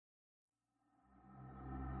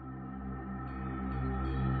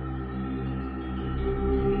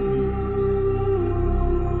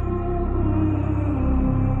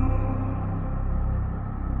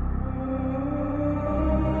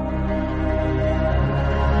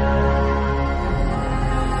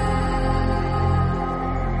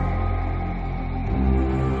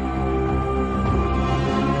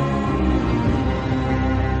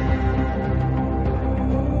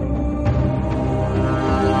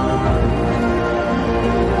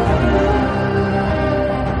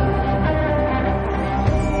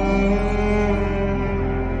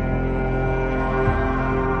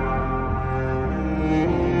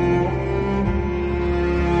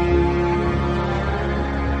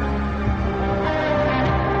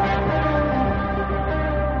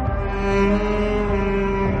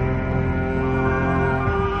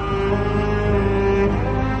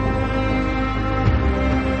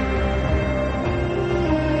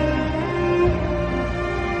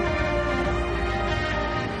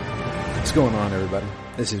What's going on, everybody?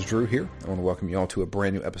 This is Drew here. I want to welcome you all to a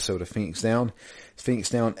brand new episode of Phoenix Down. It's Phoenix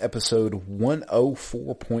Down episode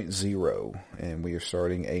 104.0, and we are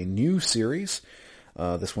starting a new series.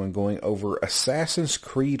 This one going over Assassin's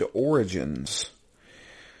Creed Origins.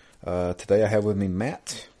 Today I have with me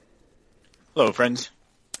Matt. Hello, friends.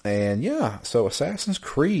 And yeah, so Assassin's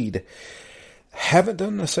Creed. Haven't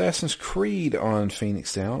done Assassin's Creed on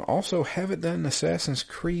Phoenix Down. Also haven't done Assassin's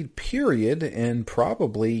Creed period in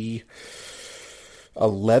probably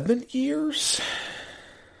 11 years.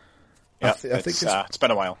 Yeah, I think it's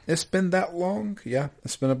been a while. It's been that long? Yeah,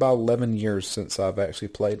 it's been about 11 years since I've actually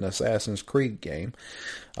played an Assassin's Creed game,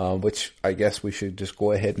 which I guess we should just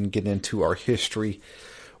go ahead and get into our history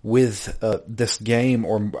with this game,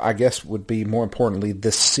 or I guess would be more importantly,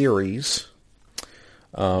 this series.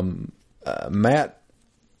 Matt,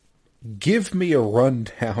 give me a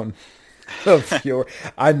rundown of your...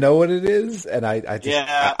 I know what it is, and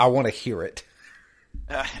I want to hear it.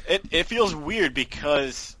 It feels weird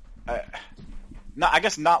because... I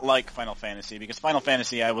guess not like Final Fantasy, because Final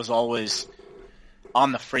Fantasy I was always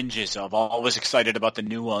on the fringes of, always excited about the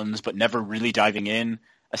new ones, but never really diving in.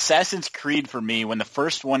 Assassin's Creed, for me, when the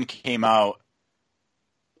first one came out,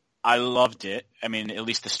 I loved it. I mean, at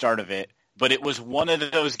least the start of it. But it was one of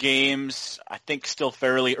those games, I think still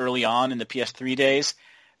fairly early on in the PS3 days,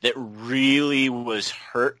 that really was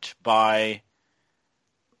hurt by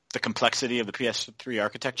the complexity of the PS3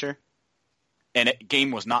 architecture. And the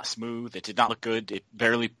game was not smooth. It did not look good. It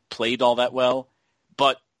barely played all that well.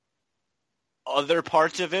 But other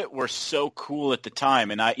parts of it were so cool at the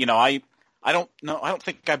time. And I don't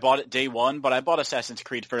think I bought it day one, but I bought Assassin's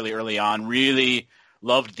Creed fairly early on. Really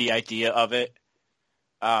loved the idea of it.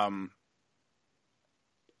 And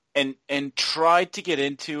tried to get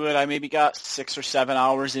into it. I maybe got 6 or 7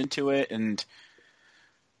 hours into it, and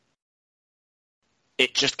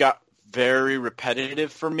it just got very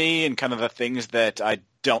repetitive for me, and kind of the things that I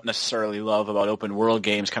don't necessarily love about open world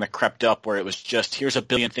games kind of crept up, where it was just, here's a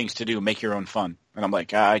billion things to do, make your own fun. And I'm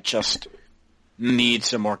like, I just need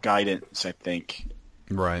some more guidance, I think.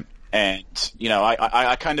 Right. And,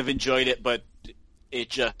 I kind of enjoyed it, but it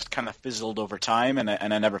just kind of fizzled over time, and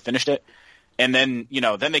I never finished it. And then,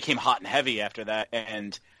 then they came hot and heavy after that,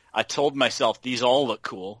 and I told myself, these all look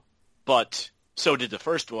cool, but so did the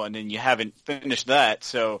first one, and you haven't finished that,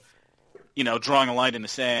 so, drawing a line in the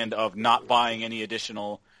sand of not buying any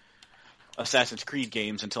additional Assassin's Creed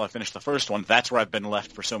games until I finish the first one, that's where I've been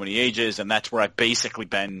left for so many ages, and that's where I've basically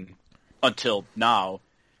been until now,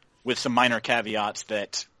 with some minor caveats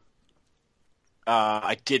that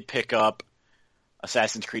I did pick up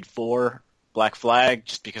Assassin's Creed 4, Black Flag,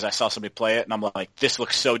 just because I saw somebody play it, and I'm like, this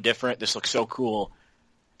looks so different, this looks so cool,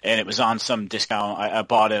 and it was on some discount. I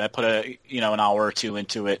bought it, I put an hour or two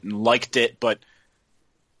into it, and liked it, but,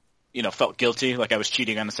 felt guilty, like I was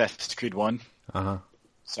cheating on Assassin's Creed 1. Uh-huh.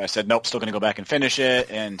 So I said, nope, still going to go back and finish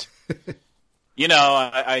it, and,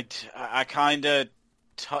 I kind of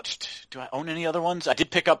touched, do I own any other ones? I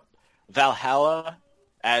did pick up Valhalla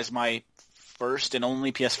as my first and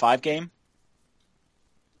only PS5 game.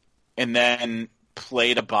 And then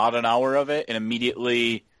played about an hour of it and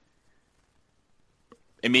immediately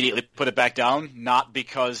put it back down, not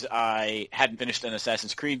because I hadn't finished an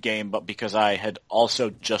Assassin's Creed game, but because I had also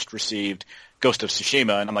just received Ghost of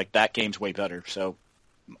Tsushima, and I'm like, that game's way better. So,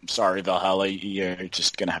 I'm sorry, Valhalla, you're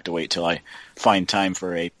just going to have to wait till I find time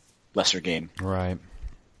for a lesser game. Right.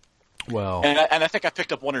 Well, and I think I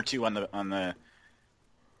picked up one or two on the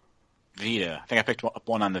Vita. I think I picked up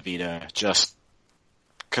one on the Vita, just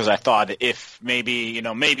because I thought if maybe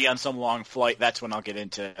on some long flight, that's when I'll get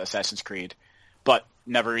into Assassin's Creed, but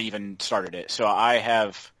never even started it. So I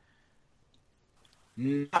have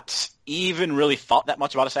not even really thought that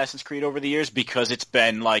much about Assassin's Creed over the years, because it's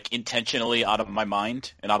been like intentionally out of my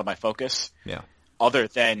mind and out of my focus. Yeah. Other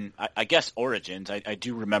than, I guess, Origins. I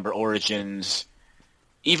do remember Origins,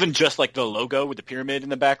 even just like the logo with the pyramid in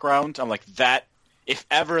the background. I'm like, that, if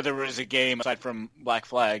ever there was a game aside from Black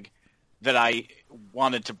Flag that I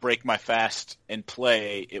wanted to break my fast and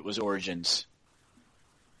play, it was Origins.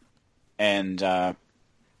 And I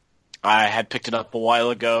had picked it up a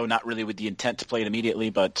while ago, not really with the intent to play it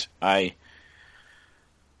immediately, but I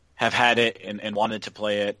have had it and wanted to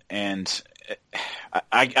play it. And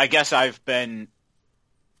I guess I've been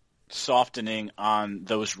softening on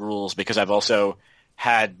those rules, because I've also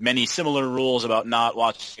had many similar rules about not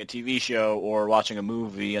watching a TV show or watching a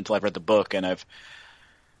movie until I've read the book, and I've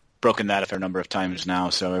broken that a fair number of times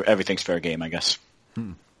now, so everything's fair game, I guess.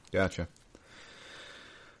 Gotcha.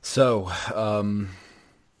 So,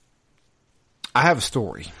 I have a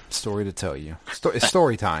story to tell you. It's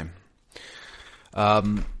story time.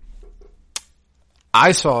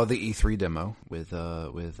 I saw the E3 demo with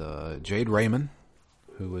Jade Raymond,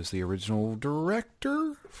 who was the original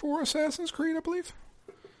director for Assassin's Creed, I believe.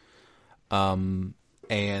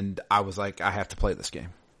 And I was like, I have to play this game.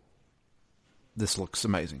 This looks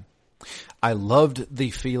amazing. I loved the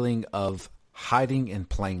feeling of hiding in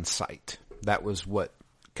plain sight. That was what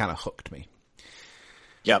kind of hooked me.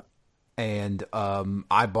 Yep. And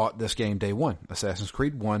I bought this game day one, Assassin's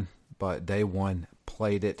Creed 1, but day one,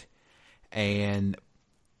 played it. And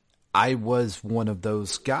I was one of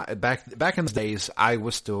those guys back in the days. I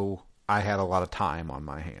had a lot of time on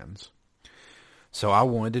my hands, so I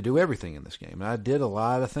wanted to do everything in this game, and I did a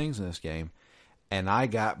lot of things in this game, and I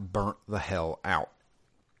got burnt the hell out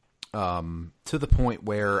to the point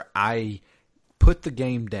where I put the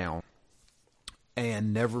game down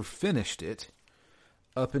and never finished it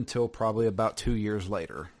up until probably about 2 years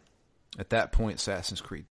later. At that point, Assassin's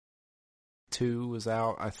Creed 2 was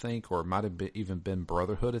out, I think, or it might have even been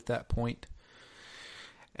Brotherhood at that point.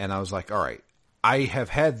 And I was like, all right, I have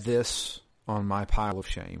had this on my pile of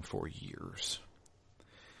shame for years.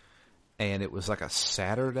 And it was like a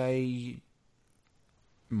Saturday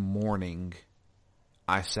morning,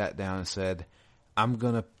 I sat down and said, I'm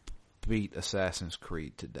going to beat Assassin's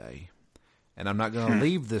Creed today. And I'm not going to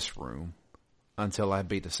leave this room until I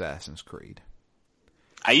beat Assassin's Creed.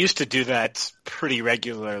 I used to do that pretty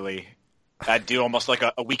regularly. I'd do almost like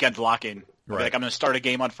a weekend lock-in. Right. Like, I'm going to start a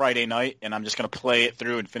game on Friday night, and I'm just going to play it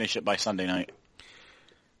through and finish it by Sunday night.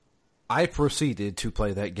 I proceeded to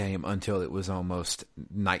play that game until it was almost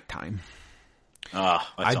nighttime.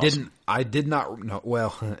 Awesome. I did not, no,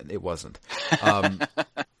 well, it wasn't.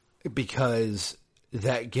 Because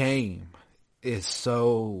that game is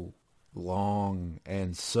so long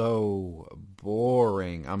and so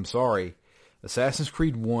boring. I'm sorry. Assassin's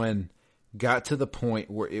Creed 1 got to the point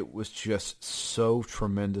where it was just so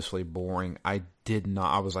tremendously boring. I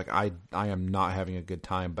was like, I am not having a good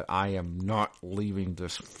time, but I am not leaving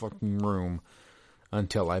this fucking room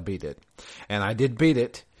until I beat it. And I did beat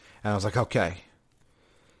it, and I was like, okay,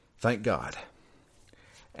 thank God.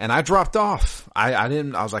 And I dropped off. I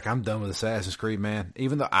was like, I'm done with Assassin's Creed, man.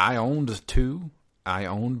 Even though I owned 2, I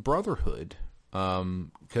owned Brotherhood.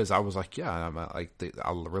 Because I was like, yeah,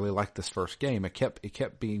 I really liked this first game. It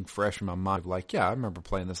kept being fresh in my mind. Like, yeah, I remember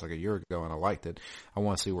playing this like a year ago and I liked it. I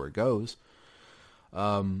want to see where it goes.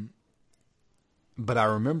 But I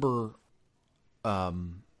remember,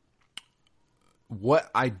 what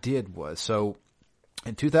I did was, so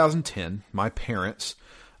in 2010, my parents,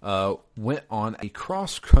 went on a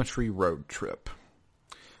cross-country road trip.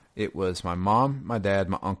 It was my mom, my dad,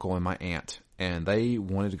 my uncle, and my aunt. And they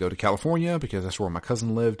wanted to go to California because that's where my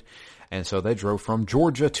cousin lived. And so they drove from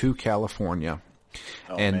Georgia to California.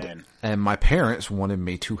 Oh, man. And my parents wanted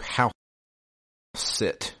me to house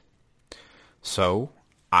sit. So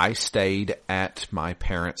I stayed at my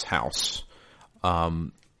parents' house.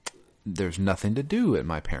 There's nothing to do at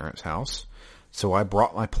my parents' house. So I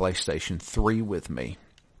brought my PlayStation 3 with me.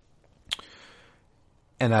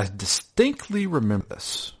 And I distinctly remember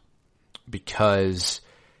this because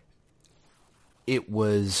it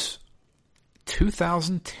was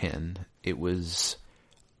 2010. It was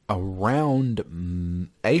around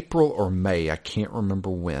April or May. I can't remember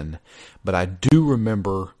when. But I do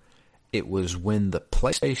remember it was when the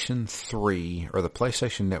PlayStation 3 or the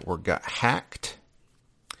PlayStation Network got hacked.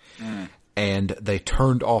 And they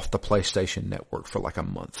turned off the PlayStation Network for like a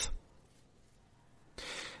month.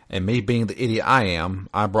 And me being the idiot I am,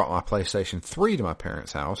 I brought my PlayStation 3 to my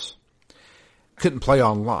parents' house. Couldn't play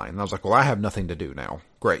online. And I was like, well, I have nothing to do now.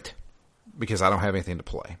 Great. Because I don't have anything to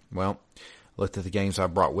play. Well, looked at the games I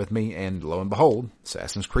brought with me, and lo and behold,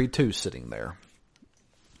 Assassin's Creed 2 sitting there.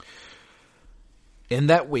 In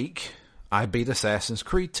that week, I beat Assassin's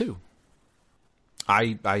Creed 2.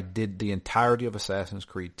 I did the entirety of Assassin's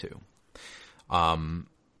Creed 2.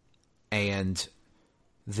 And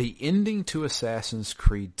the ending to Assassin's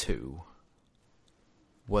Creed 2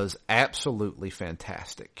 was absolutely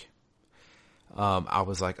fantastic. I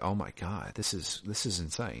was like, oh my God, this is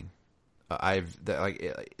insane.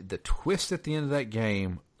 The twist at the end of that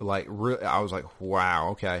game, like, really, I was like,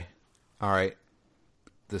 wow, okay, all right,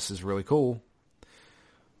 this is really cool.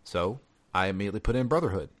 So I immediately put in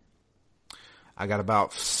Brotherhood. I got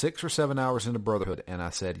about 6 or 7 hours into Brotherhood, and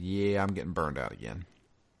I said, yeah, I'm getting burned out again.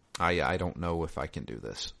 I don't know if I can do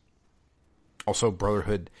this. Also,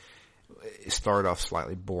 Brotherhood started off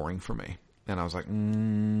slightly boring for me. And I was like, I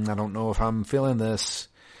don't know if I'm feeling this.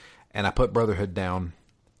 And I put Brotherhood down.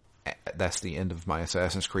 That's the end of my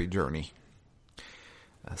Assassin's Creed journey.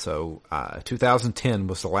 So 2010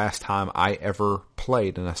 was the last time I ever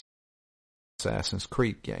played an Assassin's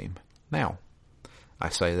Creed game. Now, I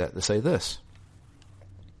say that to say this.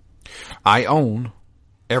 I own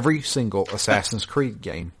every single Assassin's Creed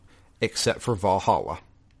game except for Valhalla.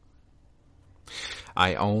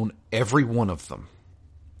 I own every one of them,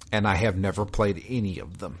 and I have never played any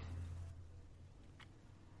of them.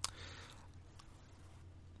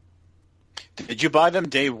 Did you buy them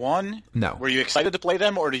day one? No. Were you excited to play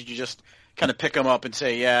them, or did you just kind of pick them up and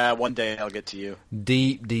say, yeah, one day I'll get to you?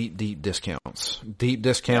 Deep discounts. Deep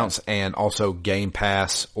discounts, and also Game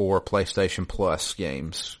Pass or PlayStation Plus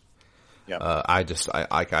games. Yeah. I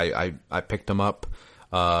picked them up.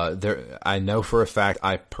 I know for a fact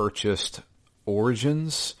I purchased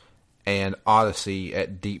Origins and Odyssey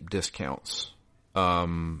at deep discounts,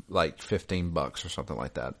 like $15 or something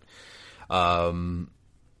like that.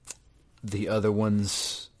 The other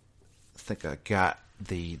ones, I think I got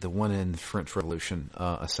the one in French Revolution,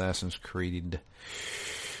 Assassin's Creed.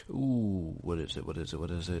 Ooh, what is it?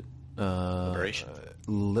 Liberation?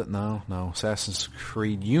 No, Assassin's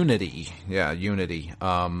Creed Unity. Yeah, Unity.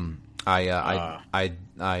 I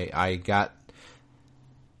got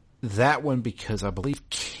that one because I believe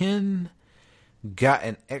Ken got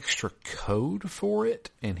an extra code for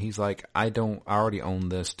it, and he's like, I already own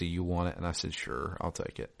this. Do you want it? And I said, sure, I'll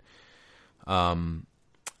take it. And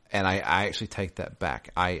I actually take that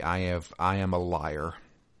back. I am a liar.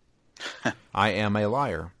 I am a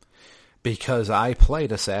liar because I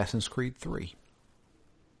played Assassin's Creed 3.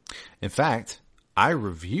 In fact, I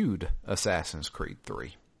reviewed Assassin's Creed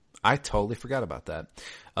 3. I totally forgot about that.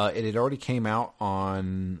 It had already came out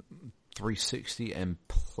on 360 and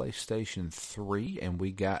PlayStation 3, and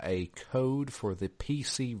we got a code for the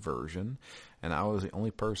PC version, and I was the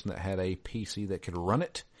only person that had a PC that could run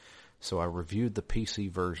it, so I reviewed the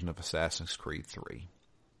PC version of Assassin's Creed 3.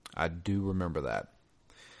 I do remember that.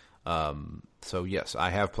 So yes,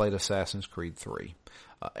 I have played Assassin's Creed 3.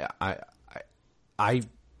 I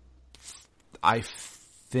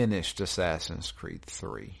finished Assassin's Creed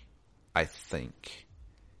 3, I think.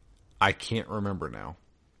 I can't remember now.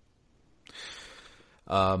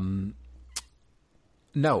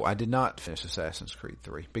 No, I did not finish Assassin's Creed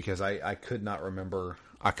 3 because I could not remember.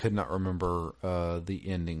 I could not remember the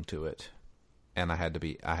ending to it, and I had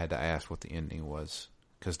to ask what the ending was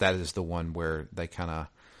because that is the one where they kind of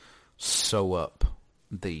sew up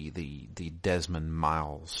the Desmond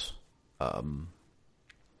Miles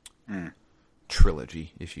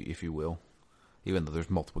trilogy, if you will, even though there's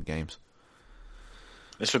multiple games.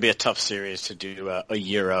 This would be a tough series to do a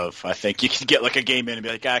year of. I think you could get like a game in and be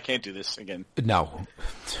like, I can't do this again. No.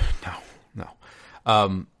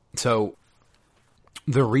 So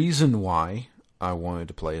the reason why I wanted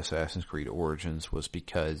to play Assassin's Creed Origins was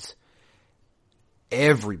because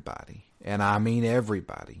everybody, and I mean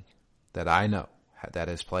everybody, that I know that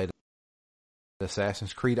has played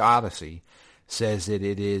Assassin's Creed Odyssey says that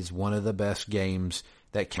it is one of the best games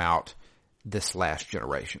that came out this last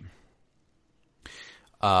generation.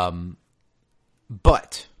 But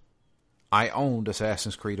I owned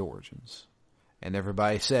Assassin's Creed Origins, and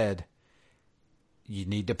everybody said you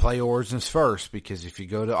need to play Origins first because if you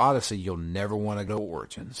go to Odyssey, you'll never want to go to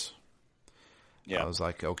Origins. Yeah. I was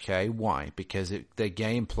like, okay, why? Because the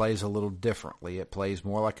game plays a little differently. It plays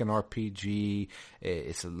more like an RPG.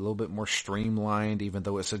 It's a little bit more streamlined, even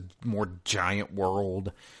though it's a more giant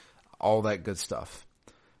world, all that good stuff.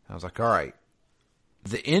 I was like, all right,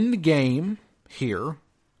 the end game here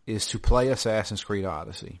is to play Assassin's Creed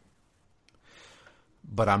Odyssey.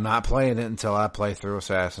 But I'm not playing it until I play through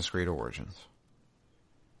Assassin's Creed Origins.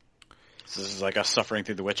 So this is like us suffering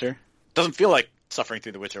through The Witcher? Doesn't feel like suffering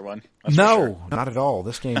through The Witcher 1. No, sure. Not at all.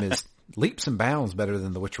 This game is leaps and bounds better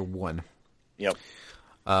than The Witcher 1. Yep.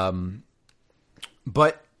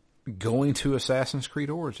 But going to Assassin's Creed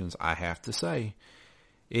Origins, I have to say,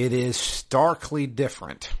 it is starkly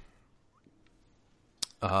different.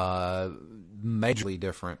 Majorly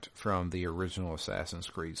different from the original Assassin's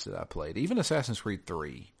Creeds that I played. Even Assassin's Creed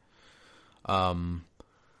 3.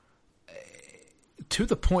 To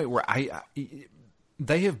the point where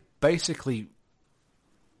they have basically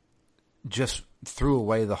just threw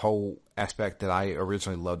away the whole aspect that I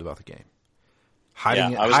originally loved about the game.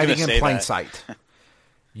 Hiding in plain sight.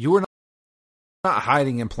 You were not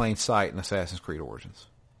hiding in plain sight in Assassin's Creed Origins.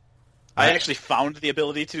 I actually found the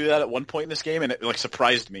ability to do that at one point in this game, and it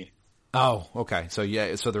surprised me. Oh, okay. So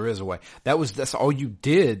yeah, so there is a way. That's all you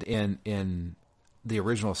did in the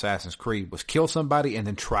original Assassin's Creed was kill somebody and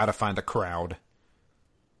then try to find a crowd.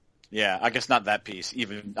 Yeah, I guess not that piece.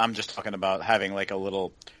 Even I'm just talking about having like a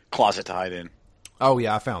little closet to hide in. Oh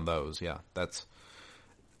yeah, I found those. Yeah,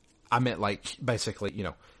 I meant like basically,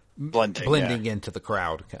 blending into the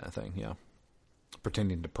crowd kind of thing. Yeah,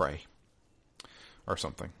 pretending to pray. or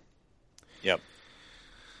something. Yep.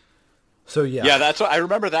 So yeah. Yeah, that's what I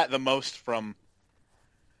remember that the most from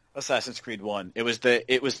Assassin's Creed 1. It was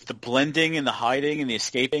the blending and the hiding and the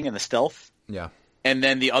escaping and the stealth. Yeah. And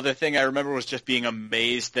then the other thing I remember was just being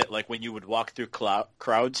amazed that, like, when you would walk through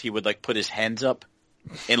crowds, he would, like, put his hands up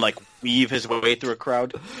and, like, weave his way through a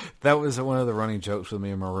crowd. That was one of the running jokes with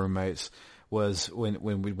me and my roommates, was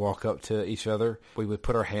when we'd walk up to each other, we would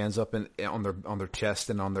put our hands up on their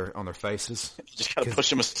chest and on their faces. You just kind of push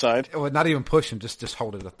them aside. Well, not even push them, just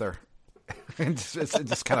hold it up there. And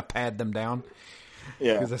just kind of pad them down.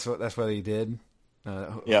 Yeah. Because that's what he did.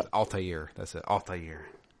 Yeah. Altair. That's it. Altair.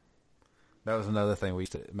 That was another thing we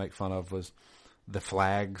used to make fun of, was the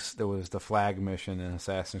flags. There was the flag mission in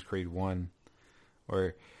Assassin's Creed 1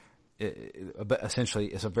 where essentially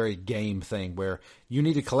it's a very game thing where you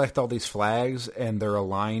need to collect all these flags and they're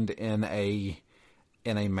aligned in a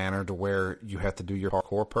manner to where you have to do your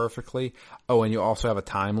parkour perfectly. Oh, and you also have a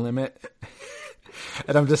time limit.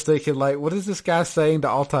 And I'm just thinking, like, what is this guy saying to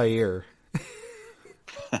Altair?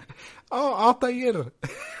 Oh, Altair.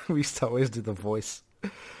 We used to always do the voice.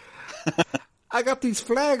 I got these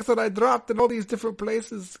flags that I dropped in all these different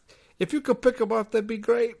places. If you could pick them up, that'd be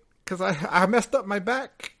great. Because I messed up my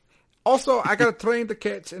back. Also, I got a train to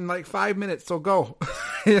catch in like 5 minutes, so go.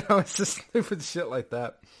 It's just stupid shit like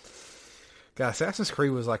that. God, Assassin's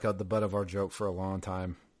Creed was like the butt of our joke for a long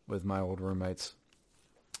time with my old roommates.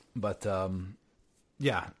 But,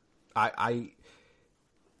 yeah, I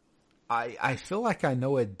feel like I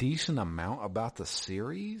know a decent amount about the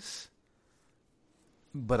series,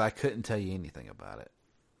 but I couldn't tell you anything about it.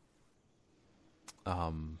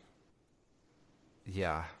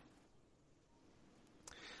 Yeah.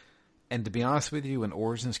 And to be honest with you, when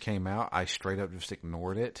Origins came out, I straight up just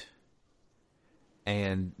ignored it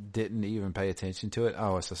and didn't even pay attention to it.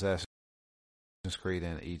 Oh, it's Assassin's Creed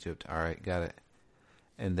in Egypt. All right, got it.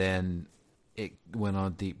 And then it went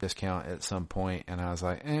on deep discount at some point, and I was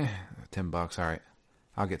like, $10. All right,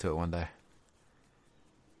 I'll get to it one day.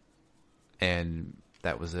 And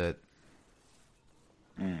that was it.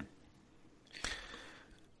 Mm.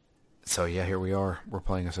 So yeah, here we are. We're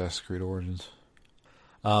playing Assassin's Creed Origins.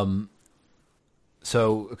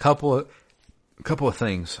 So a couple of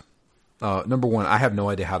things. Number one, I have no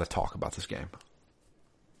idea how to talk about this game.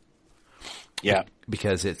 Yeah,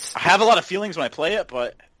 because I have a lot of feelings when I play it,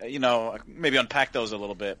 but maybe unpack those a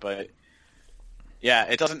little bit. But yeah,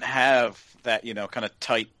 it doesn't have that kind of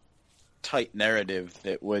tight narrative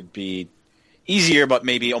that would be easier, but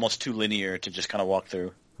maybe almost too linear to just kind of walk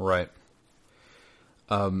through. Right.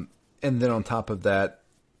 And then on top of that,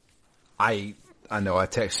 I know I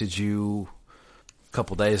texted you a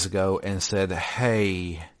couple days ago and said,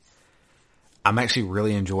 hey, I'm actually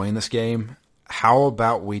really enjoying this game. How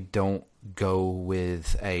about we don't go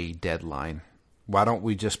with a deadline? Why don't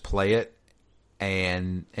we just play it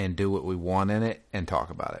and do what we want in it and talk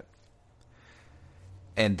about it?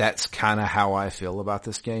 And that's kind of how I feel about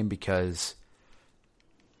this game, because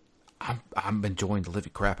I'm enjoying the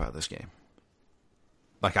living crap out of this game.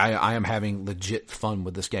 Like I am having legit fun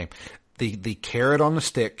with this game. The carrot on the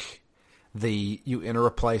stick, you enter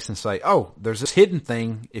a place and say, oh, there's this hidden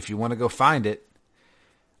thing if you want to go find it.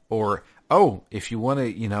 Or, oh, if you want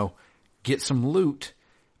to, get some loot,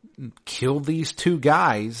 kill these 2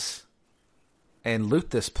 guys and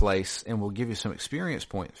loot this place, and we'll give you some experience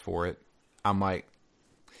points for it. I'm like,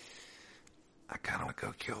 I kind of want to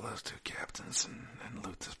go kill those 2 captains and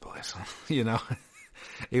loot this place, even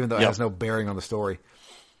though it has no bearing on the story.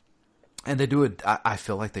 And they do it. I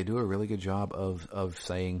feel like they do a really good job of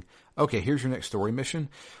saying, okay, here's your next story mission,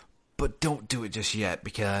 but don't do it just yet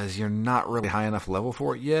because you're not really high enough level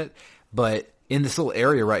for it yet. But in this little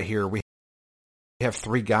area right here, we have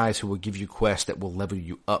 3 guys who will give you quests that will level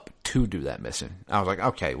you up to do that mission. I was like,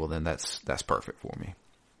 okay, well then that's perfect for me.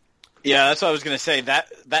 Yeah, that's what I was going to say.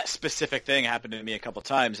 That specific thing happened to me a couple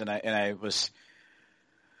times, and I was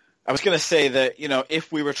going to say that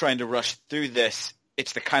if we were trying to rush through this,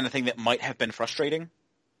 it's the kind of thing that might have been frustrating.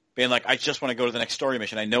 Being like, I just want to go to the next story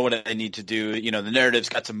mission. I know what I need to do. The narrative's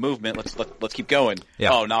got some movement. Let's keep going.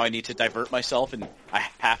 Yeah. Oh, now I need to divert myself, and I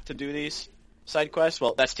have to do these side quests.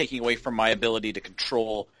 Well, that's taking away from my ability to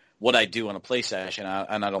control what I do on a play session,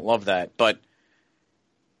 and I don't love that. But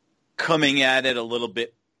coming at it a little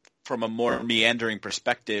bit from a more meandering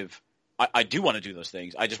perspective, I do want to do those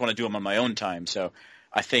things. I just want to do them on my own time. So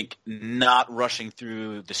I think not rushing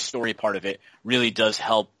through the story part of it really does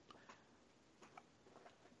help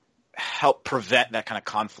prevent that kind of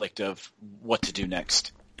conflict of what to do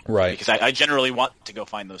next. Right. Because I generally want to go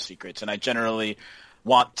find those secrets, and I generally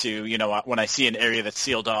want to, when I see an area that's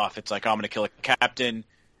sealed off, it's like, oh, I'm going to kill a captain,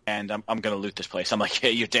 and I'm going to loot this place. I'm like, yeah,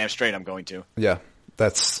 you're damn straight I'm going to. Yeah,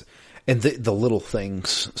 and the little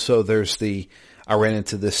things. So I ran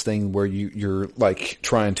into this thing where you're like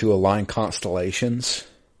trying to align constellations.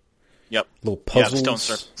 Yep. Little puzzles. Yeah, the stone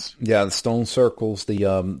circles. Yeah, the stone circles. The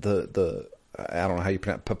I don't know how you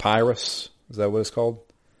pronounce papyrus. Is that what it's called?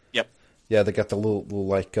 Yep. Yeah, they got the little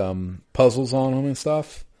like puzzles on them and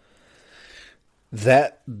stuff.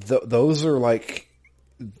 Those are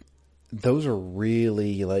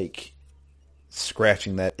really like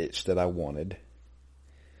scratching that itch that I wanted.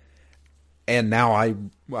 And now I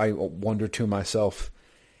wonder to myself,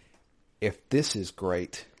 if this is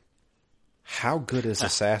great, how good is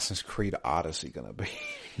Assassin's Creed Odyssey going to be?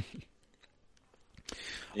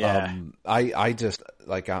 Yeah. I just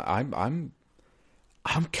like I'm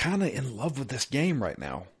kind of in love with this game right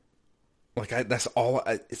now. Like it's all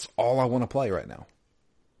I want to play right now.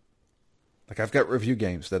 Like I've got review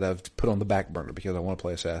games that I've put on the back burner because I want to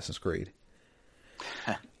play Assassin's Creed.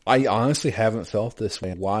 I honestly haven't felt this way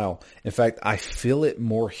in a while. In fact, I feel it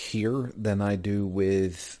more here than I do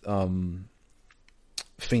with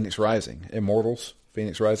Phoenix Rising, Immortals,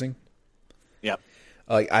 Phoenix Rising. Yep.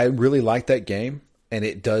 Like I really like that game, and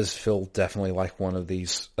it does feel definitely like one of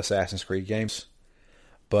these Assassin's Creed games.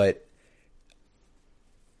 But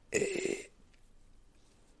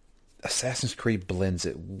Assassin's Creed blends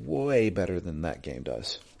it way better than that game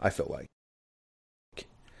does, I feel like.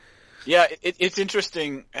 Yeah, it's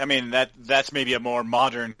interesting. I mean, that's maybe a more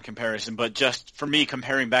modern comparison, but just for me,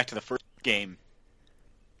 comparing back to the first game,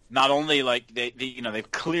 not only like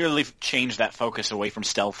they've clearly changed that focus away from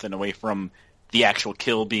stealth and away from the actual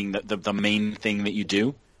kill being the main thing that you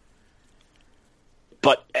do,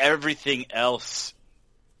 but everything else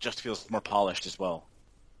just feels more polished as well.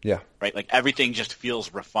 Yeah. Right? Like everything just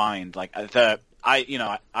feels refined. Like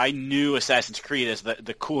I knew Assassin's Creed as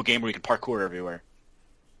the cool game where you can parkour everywhere.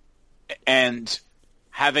 And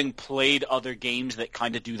having played other games that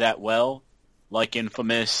kind of do that well, like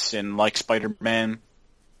Infamous and like Spider-Man,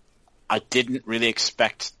 I didn't really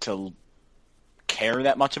expect to care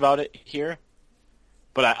that much about it here.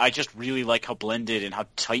 But I just really like how blended and how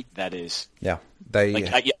tight that is. Yeah.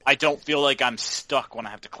 I don't feel like I'm stuck when I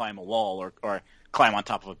have to climb a wall or climb on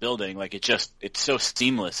top of a building. Like it's so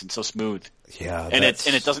seamless and so smooth. Yeah. And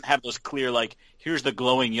it doesn't have those clear like here's the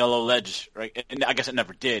glowing yellow ledge, right? And I guess it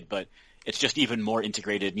never did, but it's just even more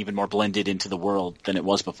integrated and even more blended into the world than it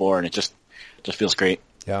was before, and it just feels great.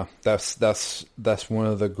 Yeah, that's one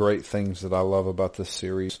of the great things that I love about this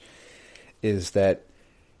series is that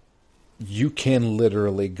you can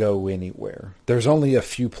literally go anywhere. There's only a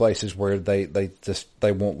few places where they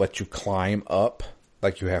won't let you climb up,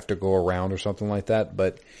 like you have to go around or something like that.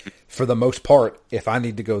 But for the most part, if I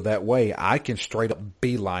need to go that way, I can straight up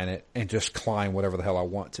beeline it and just climb whatever the hell I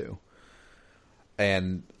want to.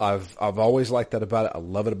 And I've always liked that about it. I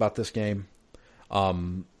love it about this game.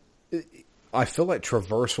 I feel like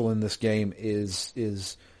traversal in this game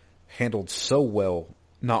is handled so well,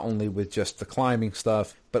 not only with just the climbing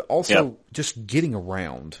stuff, but also just getting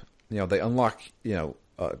around. You know, they unlock,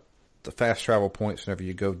 the fast travel points whenever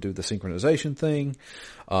you go do the synchronization thing.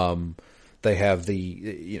 They have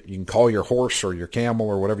you can call your horse or your camel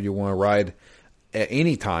or whatever you want to ride at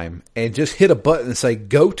any time and just hit a button and say,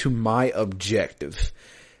 go to my objective.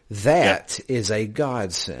 That is a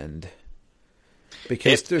godsend.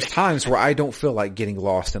 Because there's times where I don't feel like getting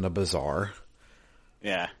lost in a bazaar.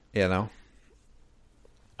 Yeah. You know?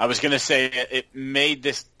 I was going to say it made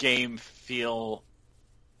this game feel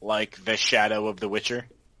like the shadow of The Witcher.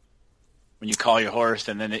 When you call your horse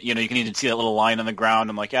and then, you can even see that little line on the ground.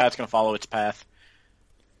 I'm like, it's going to follow its path.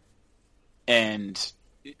 And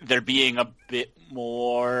there being a bit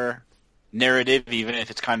more narrative, even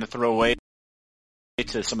if it's kind of throwaway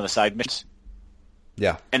to some of the side missions.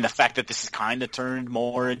 Yeah. And the fact that this is kind of turned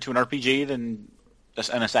more into an RPG than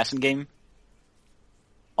an Assassin game.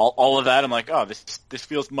 All of that, I'm like, this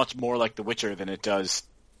feels much more like The Witcher than it does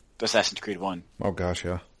Assassin's Creed 1. Oh gosh,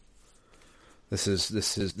 yeah.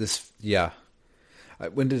 Yeah.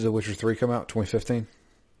 When did The Witcher 3 come out? 2015?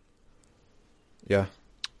 Yeah.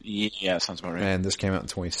 Yeah, sounds about right. And this came out in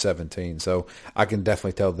 2017, so I can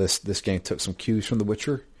definitely tell this game took some cues from The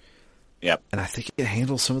Witcher. Yep. And I think it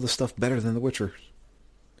handles some of the stuff better than The Witcher.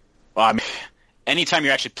 Well, I mean, anytime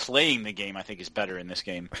you're actually playing the game, I think is better in this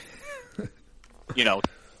game.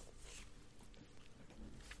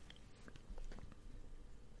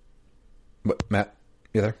 But, Matt,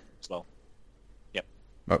 you there? As well. Yep.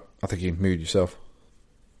 Oh, I think you muted yourself.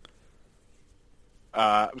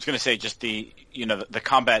 I was going to say just the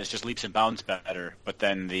combat is just leaps and bounds better, but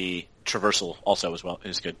then the traversal also as well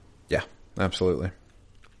is good. Yeah, absolutely.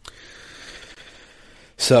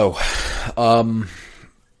 So,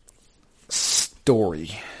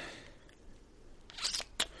 story.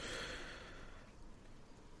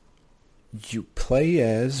 You play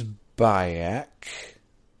as Bayek,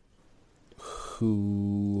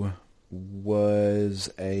 who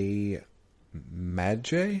was a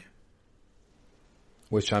Magi,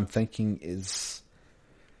 which I'm thinking is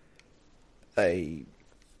a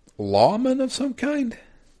lawman of some kind.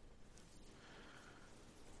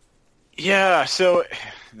 Yeah, so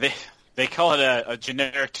they call it a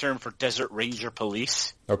generic term for Desert Ranger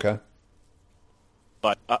Police, Okay.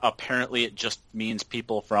 but apparently it just means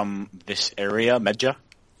people from this area, Medja,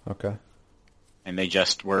 Okay. and they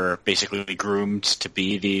just were basically groomed to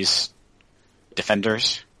be these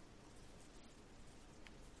defenders.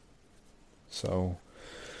 So,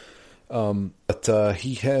 but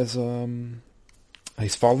he has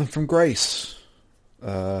he's fallen from grace.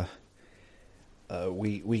 We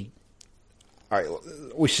all right.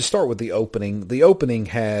 We should start with the opening. The opening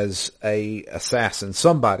has a assassin,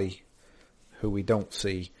 somebody who we don't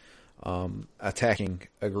see, attacking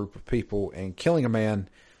a group of people and killing a man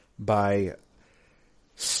by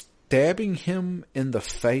stabbing him in the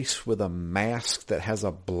face with a mask that has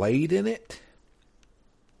a blade in it.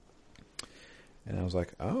 And I was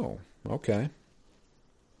like, oh, okay.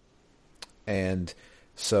 And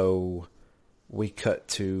so we cut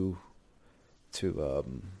to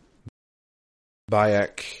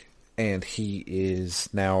Bayek, and he is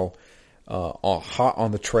now hot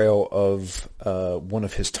on the trail of one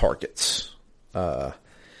of his targets.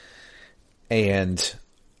 And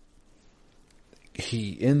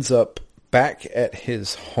he ends up back at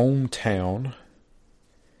his hometown.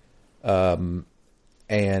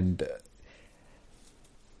 And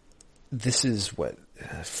this is what,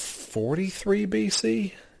 43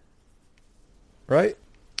 BC? Right?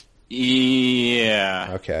 Yeah.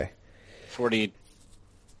 Okay. 49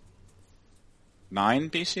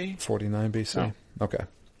 BC? 49 BC? Oh. Okay.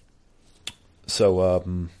 So,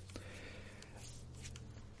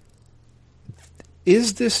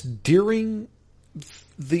 is this during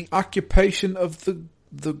the occupation of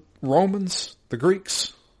the Romans, the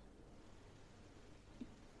Greeks?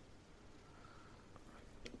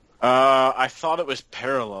 I thought it was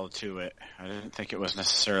parallel to it. I didn't think it was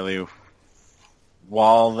necessarily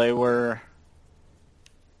while they were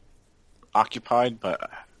occupied, but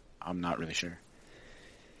I'm not really sure.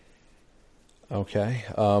 Okay.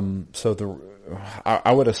 So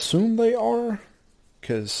I would assume they are,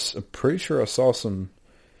 because I'm pretty sure I saw some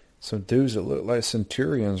dudes that look like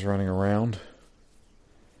centurions running around.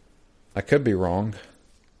 I could be wrong.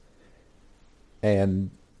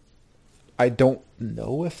 And I don't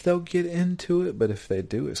know if they'll get into it, but if they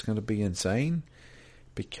do, it's going to be insane,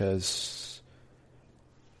 because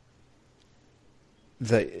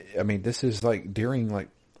this is like during like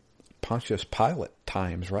Pontius Pilate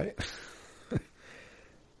times, right?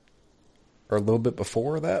 Or a little bit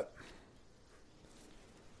before that,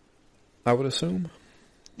 I would assume.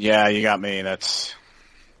 Yeah, you got me. That's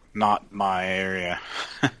not my area.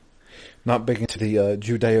 Not big into the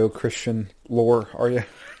Judeo-Christian lore, are you?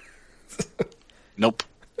 Nope.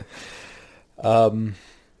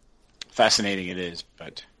 Fascinating it is,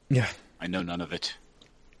 but yeah, I know none of it.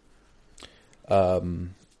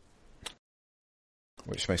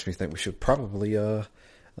 Which makes me think we should probably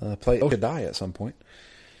play El Shaddai at some point.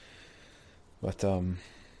 But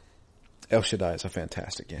El Shaddai is a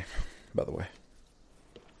fantastic game, by the way.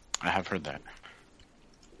 I have heard that.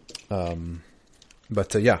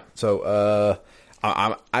 But yeah, so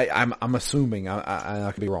I'm assuming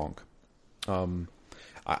I could be wrong.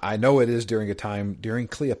 I know it is during a time during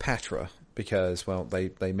Cleopatra, because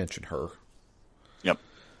they mention her. Yep.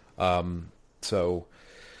 So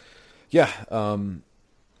yeah,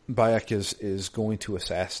 Bayek is going to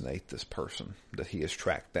assassinate this person that he has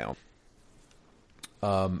tracked down.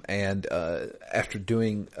 And after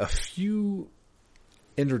doing a few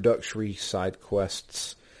introductory side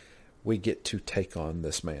quests, we get to take on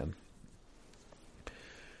this man.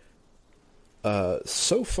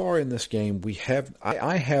 So far in this game,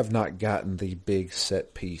 I have not gotten the big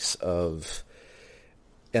set piece of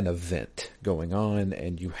an event going on,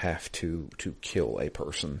 and you have to kill a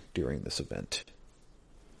person during this event,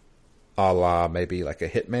 a la maybe like a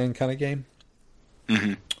Hitman kind of game.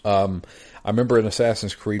 Mm-hmm. I remember in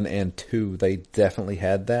Assassin's Creed and 2, they definitely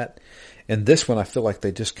had that. In this one, I feel like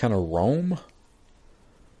they just kind of roam.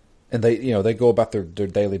 And they go about their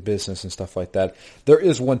daily business and stuff like that. There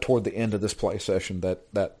is one toward the end of this play session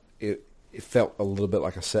that it felt a little bit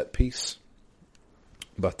like a set piece.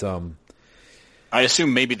 But I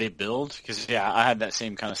assume maybe they build, because I had that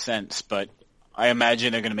same kind of sense, but I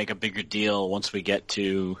imagine they're going to make a bigger deal once we get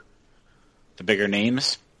to the bigger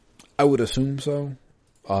names. I would assume so.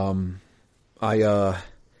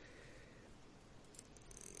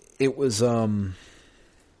 It was, hang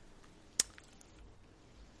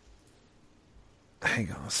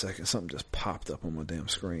on a second. Something just popped up on my damn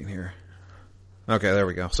screen here. Okay, there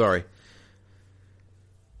we go. Sorry.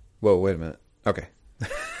 Whoa, wait a minute. Okay.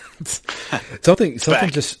 something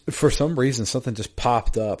just, for some reason, something just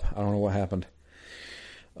popped up. I don't know what happened.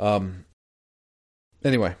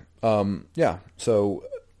 Anyway, yeah. So,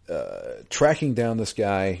 tracking down this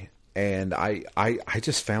guy, and I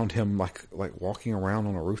just found him like walking around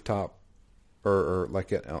on a rooftop or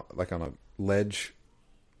like on a ledge,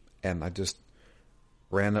 and I just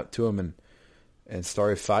ran up to him and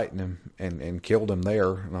started fighting him and killed him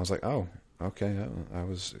there. And I was like, oh, okay. I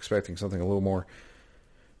was expecting something a little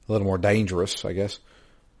more dangerous, I guess.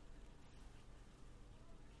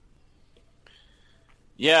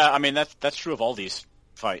 Yeah, I mean that's true of all these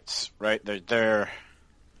fights, right? They're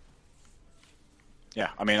yeah.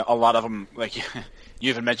 I mean, a lot of them, like you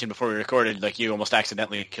even mentioned before we recorded, like you almost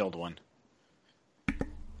accidentally killed one.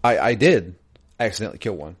 I did accidentally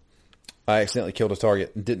kill one. I accidentally killed a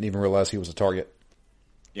target and didn't even realize he was a target.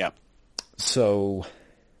 Yeah. So,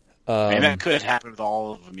 and that could happen with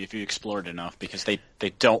all of them if you explored enough, because they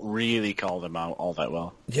don't really call them out all that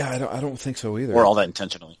well. Yeah, I don't think so either. Or all that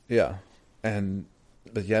intentionally. Yeah,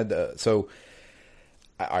 but yeah, so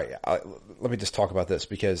I let me just talk about this,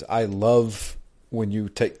 because I love when you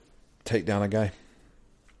take down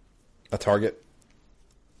a target,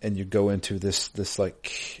 and you go into this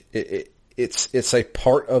like it's a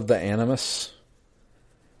part of the animus,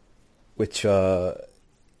 which and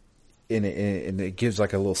it gives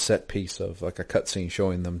like a little set piece of like a cutscene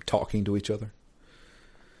showing them talking to each other.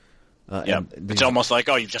 Yeah, it's almost like,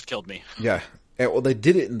 oh, you just killed me. Yeah. And, well, they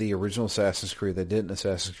did it in the original Assassin's Creed. They did it in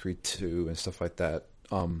Assassin's Creed 2 and stuff like that.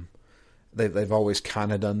 They've always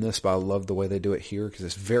kind of done this, but I love the way they do it here because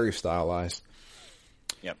it's very stylized.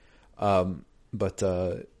 Yep. But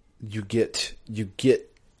you get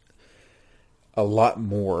a lot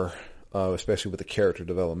more, especially with the character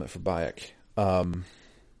development for Bayek,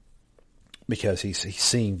 because he's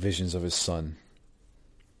seeing visions of his son,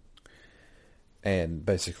 and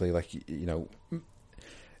basically, like, you know,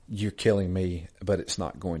 you're killing me, but it's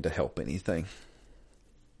not going to help anything.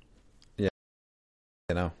 Yeah,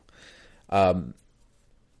 you know.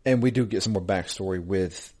 And we do get some more backstory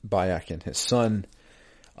with Bayek and his son.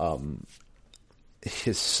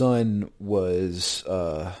 His son was,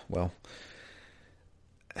 well,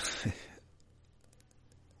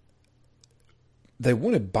 they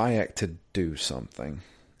wanted Bayek to do something.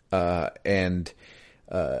 And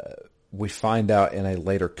we find out in a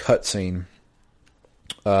later cutscene,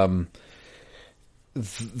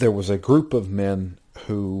 there was a group of men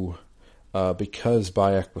who, because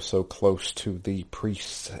Bayek was so close to the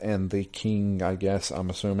priests and the king, I guess, I'm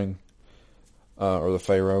assuming, or the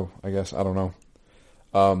pharaoh, I guess, I don't know,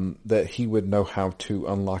 that he would know how to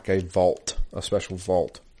unlock a vault, a special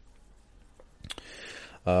vault.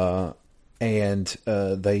 And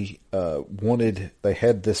they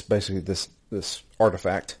had this, basically this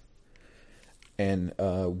artifact, and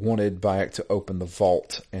wanted Bayek to open the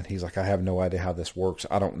vault, and he's like, I have no idea how this works,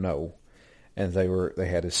 I don't know. And they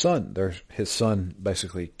had his son. His son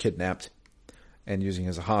basically kidnapped and using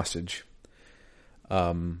as a hostage.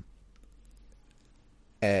 So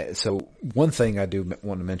one thing I do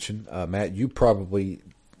want to mention, Matt, you probably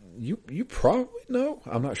know,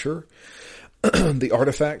 I'm not sure, the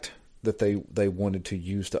artifact that they wanted to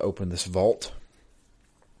use to open this vault,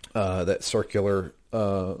 that circular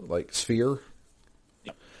like sphere.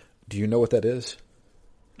 Yep. Do you know what that is?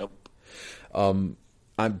 Nope.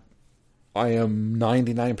 I am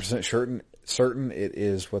 99% certain it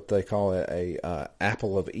is what they call a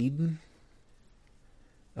Apple of Eden,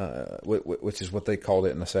 which is what they called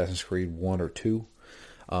it in Assassin's Creed 1 or 2.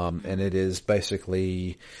 And it is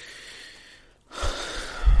basically,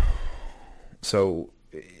 so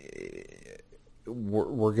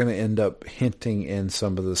we're going to end up hinting in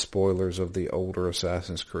some of the spoilers of the older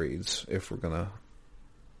Assassin's Creeds if we're going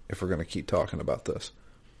to keep talking about this.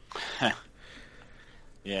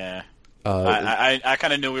 Yeah. I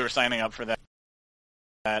kind of knew we were signing up for that.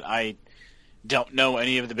 I don't know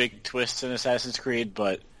any of the big twists in Assassin's Creed,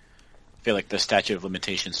 but I feel like the statute of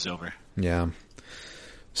limitations is over. Yeah.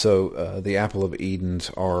 So the Apple of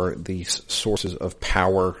Edens are these sources of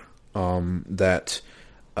power that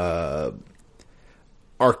are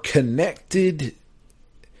connected.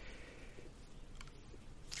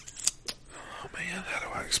 Oh man, how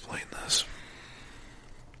do I explain this?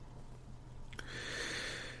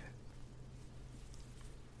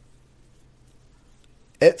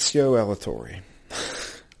 Ezio Auditore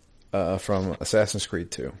from Assassin's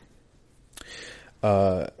Creed 2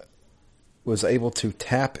 was able to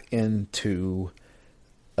tap into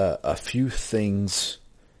a few things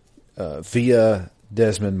via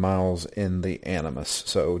Desmond Miles in the Animus.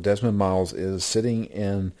 So Desmond Miles is sitting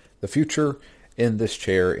in the future in this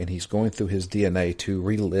chair, and he's going through his DNA to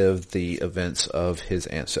relive the events of his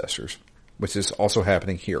ancestors, which is also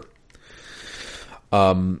happening here.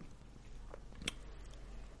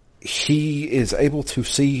 He is able to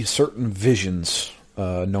see certain visions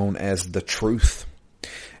known as the truth.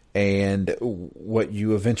 And what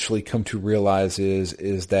you eventually come to realize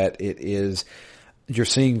is that you're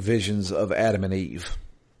seeing visions of Adam and Eve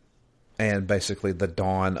and basically the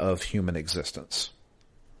dawn of human existence.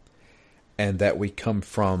 And that we come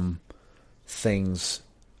from things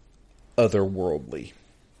otherworldly.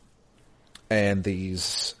 And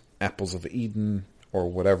these apples of Eden or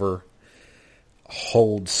whatever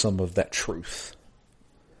hold some of that truth.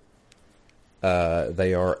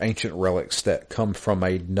 They are ancient relics that come from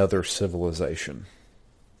another civilization.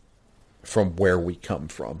 From where we come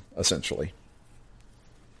from, essentially.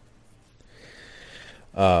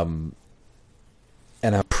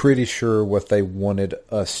 And I'm pretty sure what they wanted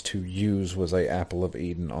us to use was a Apple of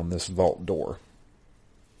Eden on this vault door.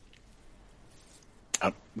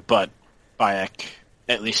 But Bayek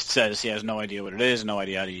at least says he has no idea what it is, no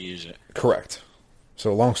idea how to use it. Correct.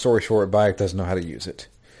 So long story short, Bayek doesn't know how to use it.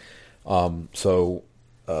 So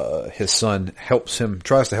his son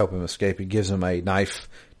tries to help him escape. He gives him a knife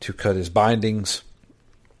to cut his bindings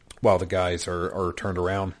while the guys are turned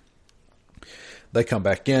around. They come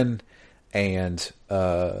back in, and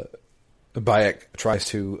Bayek tries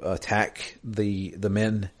to attack the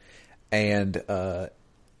men, and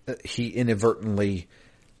he inadvertently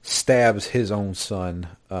stabs his own son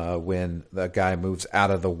when the guy moves out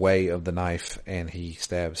of the way of the knife, and he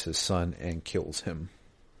stabs his son and kills him.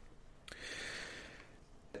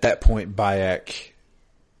 At that point, Bayek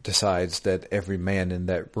decides that every man in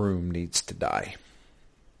that room needs to die.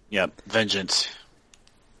 Yep, vengeance.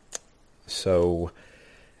 So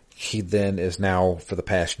he then is now, for the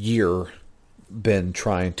past year, been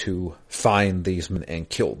trying to find these men and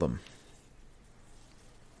kill them.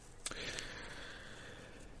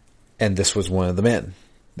 And this was one of the men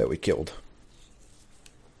that we killed.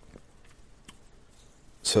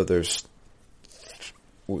 So there's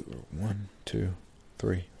 1, 2,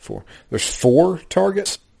 3, 4. There's 4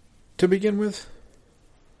 targets to begin with.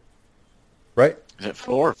 Right? Is it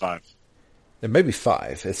 4 or 5? It may be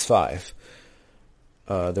 5. It's 5.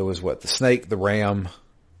 There was the snake, the ram,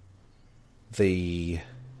 the...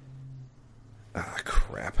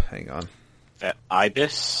 crap. Hang on. That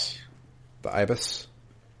ibis? The ibis.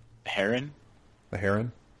 Heron? The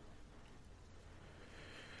heron.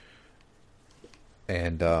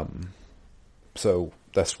 And so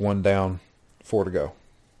that's 1 down, 4 to go.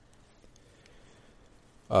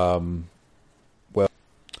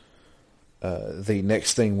 The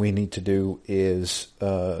next thing we need to do is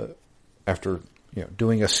after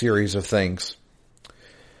doing a series of things,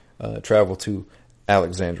 travel to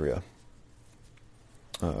Alexandria,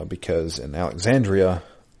 because in Alexandria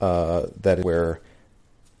that is where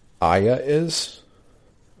Aya is,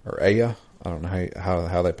 or Aya. I don't know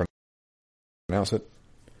how they pronounce it.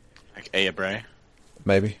 Like Aya Bray?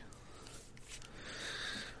 Maybe.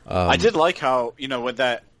 I did like how, with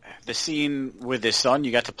the scene with his son,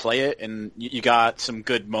 you got to play it, and you got some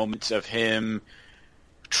good moments of him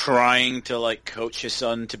trying to, coach his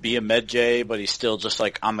son to be a Medjay, but he's still just,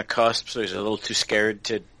 on the cusp, so he's a little too scared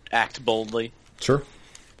to act boldly. Sure.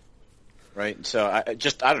 Right? So, I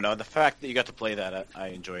don't know, the fact that you got to play that, I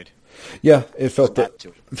enjoyed. Yeah, it felt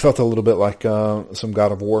a little bit like some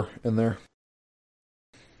God of War in there.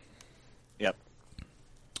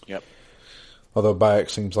 Yep. Although Bayek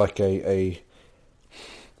seems like a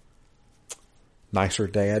nicer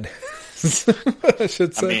dad, I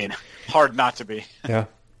should say. I mean, hard not to be. Yeah.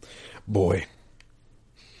 Boy.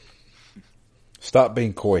 Stop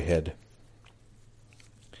being coy head.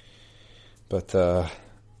 But,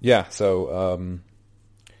 yeah, so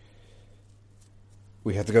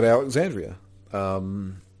we have to go to Alexandria.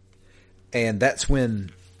 And that's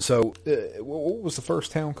when... So, what was the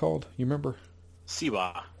first town called? You remember?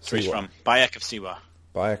 Siwa. Where he's from. Bayek of Siwa.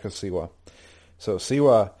 Bayek of Siwa. So,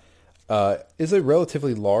 Siwa is a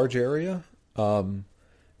relatively large area,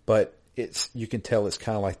 but you can tell it's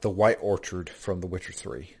kind of like the White Orchard from The Witcher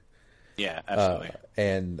 3. Yeah, absolutely.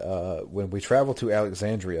 And when we travel to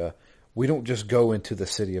Alexandria, we don't just go into the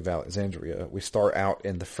city of Alexandria. We start out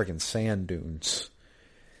in the friggin' sand dunes.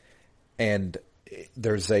 And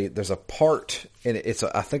there's a part, and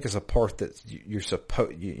I think it's a part that you're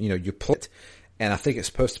supposed, you play it, and I think it's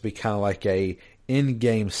supposed to be kind of like a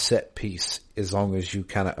in-game set piece as long as you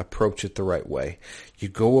kind of approach it the right way. You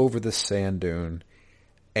go over the sand dune,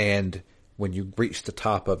 and when you reach the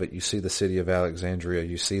top of it, you see the city of Alexandria.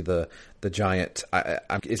 You see the giant.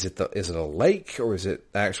 Is it a lake, or is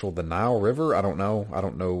it the Nile River? I don't know. I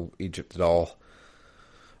don't know Egypt at all.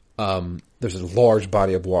 There's a large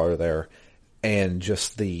body of water there, and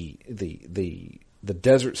just the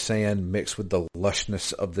desert sand mixed with the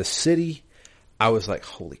lushness of the city. I was like,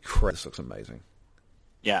 holy crap, this looks amazing.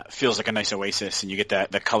 Yeah, it feels like a nice oasis, and you get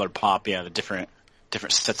the color pop. Yeah, the different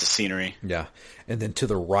sets of scenery. Yeah, and then to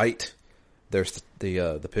the right, there's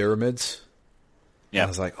the pyramids. Yeah, I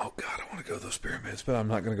was like, oh god, I want to go to those pyramids, but I'm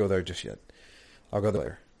not going to go there just yet. I'll go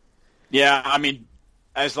there. Yeah, I mean,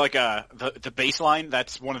 as like the baseline,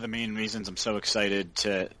 that's one of the main reasons I'm so excited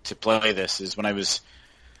to play this. Is when I was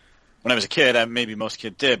a kid, maybe most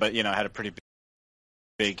kids did, but I had a pretty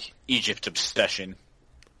big Egypt obsession,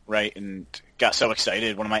 right? And got so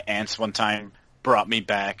excited. One of my aunts one time brought me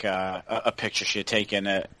back a picture she had taken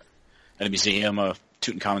at a museum of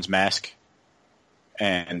Tutankhamun's mask,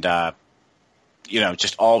 and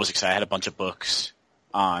just always excited. I had a bunch of books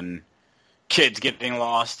on kids getting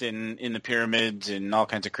lost in the pyramids and all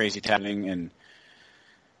kinds of crazy happening. And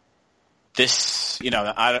this,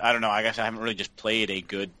 I don't know. I guess I haven't really just played a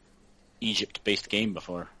good Egypt-based game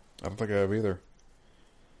before. I don't think I have either.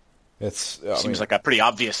 Seems like a pretty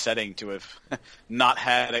obvious setting to have not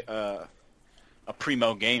had a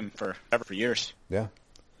primo game for years. Yeah.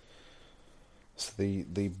 So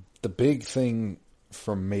the big thing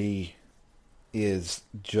for me is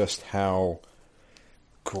just how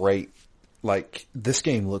great, like, this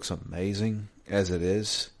game looks amazing as it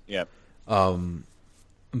is. Yep.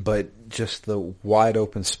 But just the wide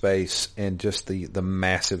open space and just the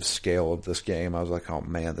massive scale of this game, I was like, oh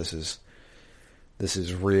man, this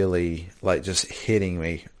is really like just hitting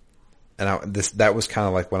me. And that was kind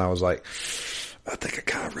of like when I was like, I think I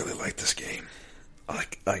kind of really like this game.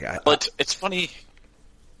 But it's funny.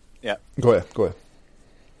 Yeah. Go ahead.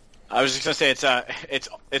 I was just gonna say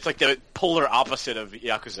it's like the polar opposite of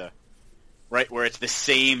Yakuza, right? Where it's the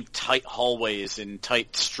same tight hallways and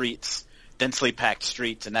tight streets, densely packed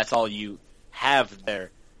streets, and that's all you have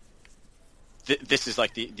there. This is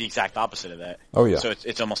like the exact opposite of that. Oh yeah. So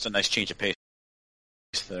it's almost a nice change of pace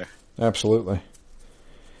there. Absolutely.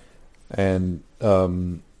 And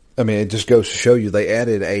it just goes to show you they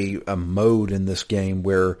added a mode in this game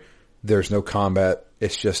where there's no combat.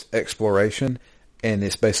 It's just exploration, and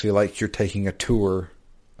it's basically like you're taking a tour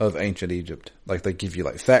of ancient Egypt. Like they give you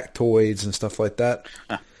like factoids and stuff like that.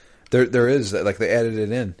 Huh. There is like they added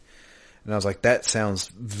it in, and I was like, that sounds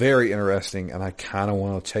very interesting, and I kind of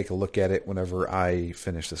want to take a look at it whenever I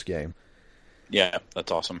finish this game. Yeah,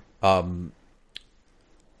 that's awesome.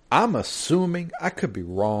 I'm assuming, I could be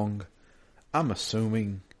wrong, I'm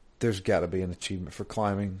assuming there's got to be an achievement for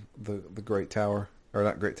climbing the Great Tower, or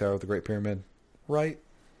not Great Tower, the Great Pyramid, right?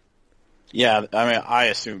 Yeah, I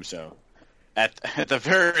assume so. At the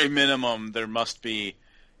very minimum, there must be,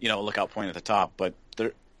 a lookout point at the top, but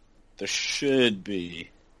there should be.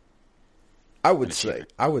 I would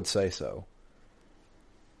say so.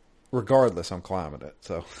 Regardless, I'm climbing it.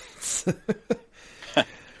 So,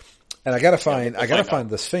 and I gotta find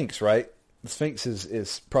the Sphinx. Right, the Sphinx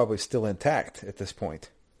is probably still intact at this point.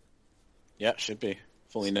 Yeah, should be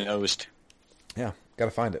fully nosed. Yeah,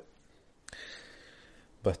 gotta find it.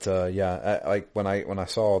 But when I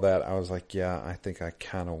saw that, I was like, yeah, I think I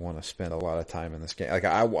kind of want to spend a lot of time in this game. Like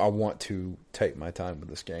I want to take my time with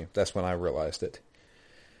this game. That's when I realized it.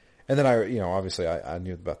 And then obviously I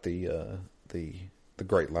knew about the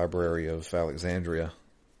Great Library of Alexandria,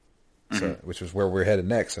 mm-hmm. Which was where we're headed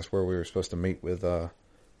next. That's where we were supposed to meet with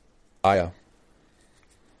Aya,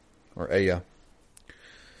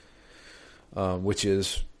 which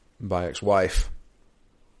is Bayek's wife.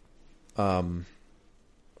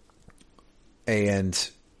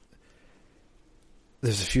 And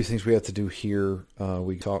there's a few things we have to do here.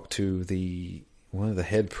 We talked to one of the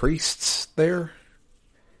head priests there.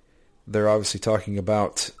 They're obviously talking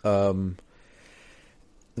about the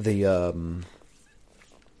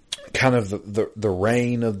kind of the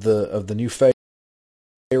reign of the new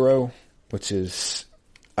pharaoh, which is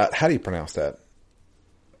how do you pronounce that?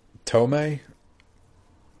 Tome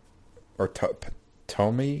or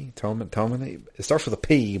Ptolemy? It starts with a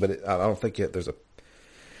P, but I don't think there's a...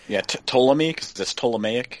 Yeah, Ptolemy, because it's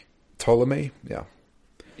Ptolemaic. Ptolemy, yeah.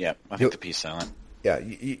 Yeah, I think the P's silent. Yeah,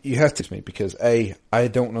 you have to me because, I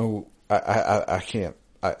don't know... I can't...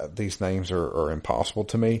 these names are impossible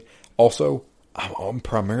to me. Also, I'm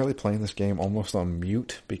primarily playing this game almost on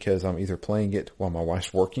mute because I'm either playing it while my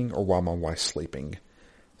wife's working or while my wife's sleeping.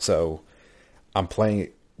 So I'm playing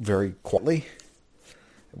it very quietly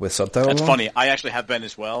with subtitles That's on. funny. I actually have been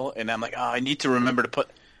as well, and I'm like, oh, I need to remember to put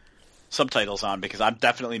subtitles on because I'm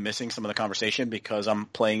definitely missing some of the conversation because I'm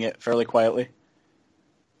playing it fairly quietly.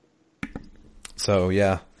 So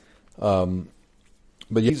yeah,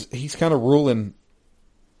 but he's kind of ruling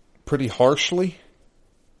pretty harshly,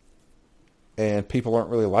 and people aren't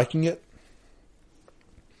really liking it.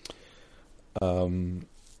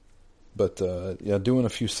 But yeah, doing a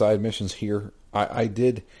few side missions here. I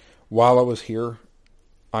did while I was here.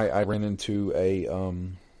 I ran into a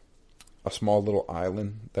small little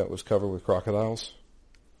island that was covered with crocodiles,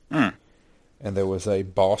 and there was a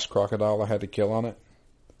boss crocodile I had to kill on it,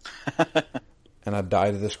 and I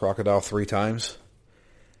died to this crocodile 3 times,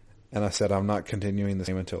 and I said I'm not continuing this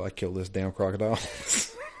game until I kill this damn crocodile.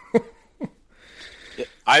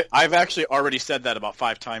 I've actually already said that about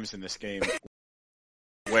 5 times in this game,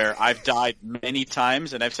 where I've died many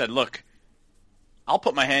times, and I've said, look, I'll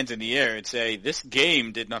put my hands in the air and say, this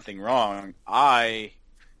game did nothing wrong. I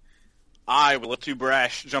was too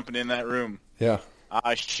brash jumping in that room. Yeah.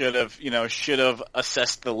 I should have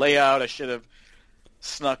assessed the layout. I should have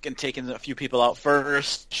snuck and taken a few people out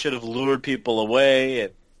first. Should have lured people away.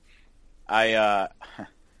 I've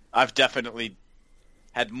definitely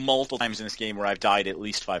had multiple times in this game where I've died at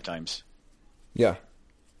least 5 times. Yeah.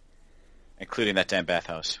 Including that damn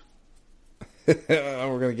bathhouse. We're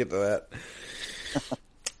going to get to that.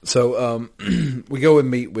 So we go and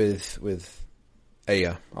meet with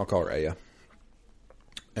Aya. I'll call her Aya.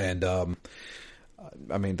 And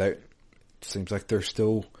I mean, it seems like they're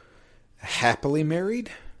still happily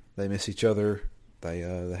married. They miss each other. They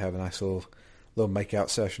have a nice little make-out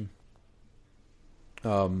session.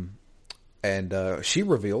 And she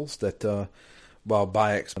reveals that while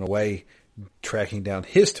Bayek's been away tracking down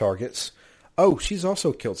his targets, she's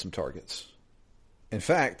also killed some targets. In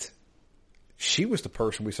fact, she was the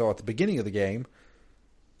person we saw at the beginning of the game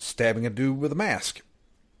stabbing a dude with a mask.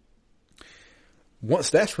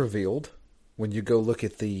 Once that's revealed, when you go look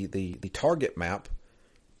at the target map,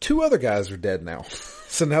 2 other guys are dead now.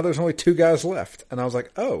 So now there's only 2 guys left. And I was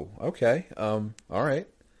like, oh, okay. All right.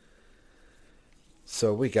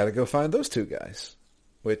 So we got to go find those 2 guys,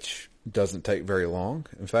 which doesn't take very long.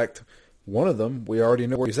 In fact, one of them, we already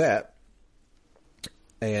know where he's at.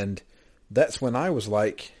 And that's when I was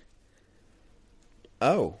like,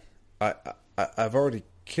 oh, I've already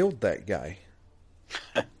killed that guy.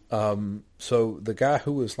 So the guy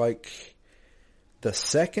who was like the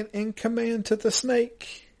second in command to the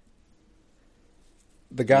snake,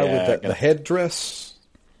 the guy with the headdress.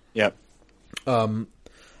 Yep.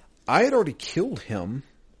 I had already killed him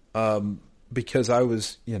because I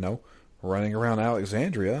was, running around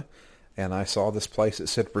Alexandria, and I saw this place that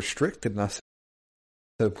said restricted, and I said,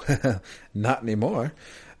 not anymore,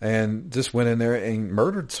 and just went in there and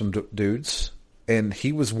murdered some dudes, and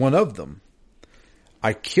he was one of them.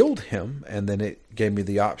 I killed him, and then it gave me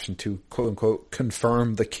the option to, quote-unquote,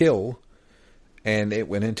 confirm the kill, and it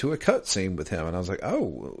went into a cutscene with him, and I was like,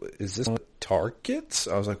 oh, is this targets?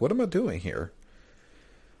 I was like, what am I doing here?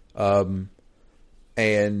 And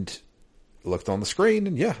looked on the screen,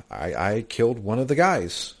 and yeah, I killed one of the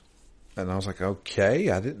guys. And I was like, okay,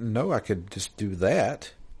 I didn't know I could just do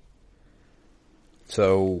that.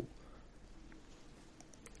 So,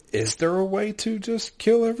 is there a way to just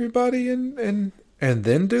kill everybody and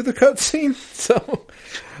then do the cutscene? So,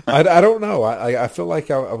 I don't know. I feel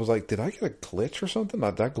like I was like, did I get a glitch or something?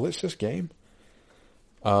 Did I glitch this game?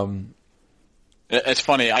 It's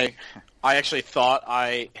funny. I actually thought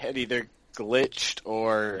I had either glitched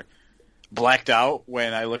or blacked out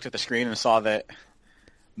when I looked at the screen and saw that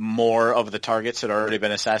more of the targets had already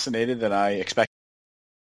been assassinated than I expected.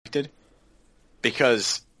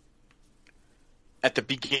 Because at the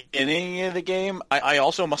beginning of the game, I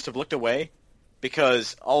also must have looked away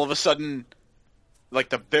because all of a sudden, like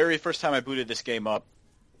the very first time I booted this game up,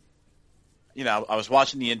 I was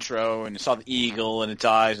watching the intro and saw the eagle and its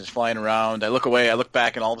eyes and it's flying around. I look away, I look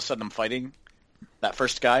back, and all of a sudden I'm fighting that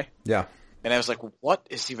first guy. Yeah. And I was like, what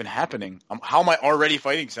is even happening? How am I already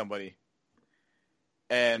fighting somebody?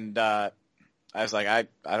 And I was like, I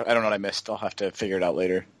don't know what I missed. I'll have to figure it out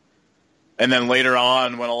later. And then later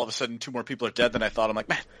on, when all of a sudden 2 more people are dead than I thought, I'm like,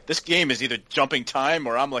 man, this game is either jumping time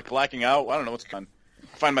or I'm like blacking out. I don't know what's going on.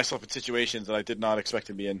 I find myself in situations that I did not expect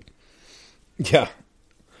to be in. Yeah.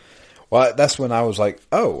 Well, that's when I was like,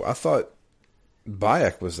 oh, I thought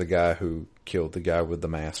Bayek was the guy who killed the guy with the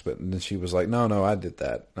mask. But then she was like, no, I did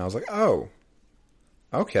that. And I was like, oh,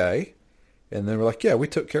 okay. And then we're like, yeah, we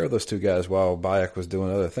took care of those two guys while Bayek was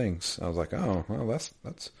doing other things. I was like, oh, well,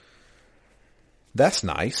 that's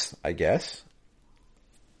nice, I guess.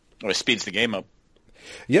 Well, it speeds the game up.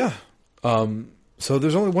 Yeah. So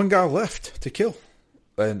there's only one guy left to kill,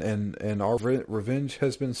 and our revenge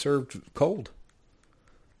has been served cold.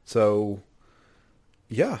 So,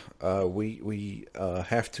 yeah, we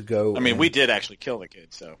have to go. I mean, we did actually kill the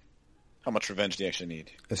kid. So, how much revenge do you actually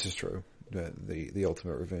need? This is true. The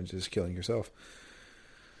ultimate revenge is killing yourself.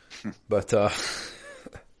 But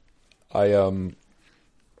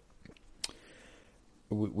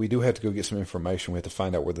we do have to go get some information. We have to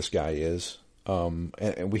find out where this guy is.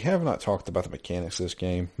 And we have not talked about the mechanics of this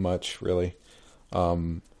game much, really.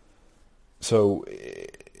 So,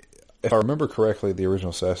 if I remember correctly, the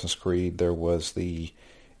original Assassin's Creed,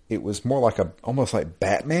 it was more like almost like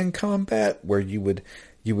Batman combat, where you would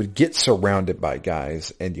get surrounded by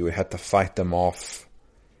guys and you would have to fight them off.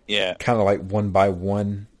 Yeah. Kind of like one by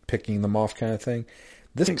one, picking them off kind of thing.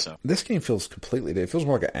 I think so. This game feels completely different. It feels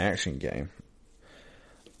more like an action game.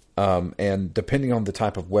 And depending on the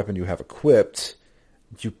type of weapon you have equipped,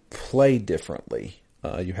 you play differently.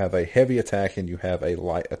 You have a heavy attack and you have a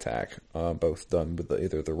light attack, both done with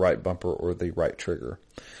either the right bumper or the right trigger.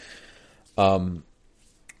 And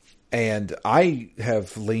I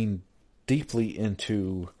have leaned deeply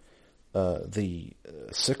into the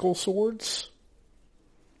sickle swords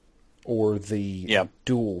or the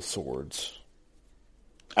dual swords.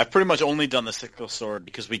 I've pretty much only done the sickle sword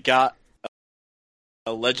because we got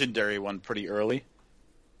a legendary one pretty early.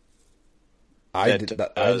 I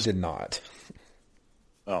did not.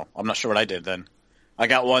 Oh, I'm not sure what I did then. I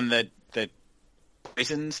got one that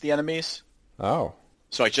poisons the enemies. Oh.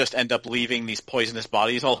 So I just end up leaving these poisonous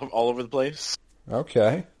bodies all over the place.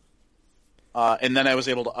 Okay. And then I was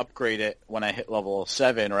able to upgrade it when I hit level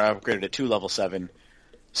 7, or I upgraded it to level 7.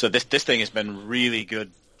 So this thing has been really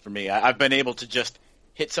good for me. I've been able to just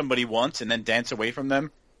hit somebody once and then dance away from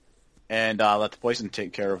them and let the poison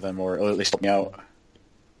take care of them, or at least help me out.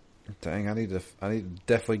 Dang, I need to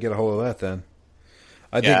definitely get a hold of that then.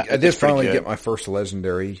 I did finally get my first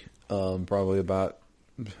legendary, probably about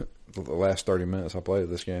the last 30 minutes I played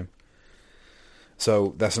this game.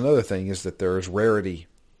 So that's another thing, is that there is rarity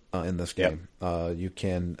in this game. Yep.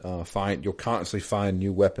 You'll constantly find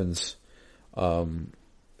new weapons to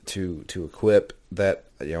equip that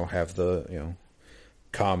have the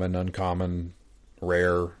common, uncommon,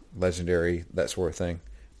 rare, legendary, that sort of thing,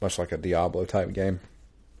 much like a Diablo type game.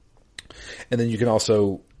 And then you can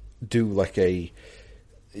also do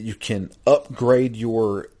you can upgrade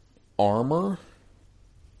your armor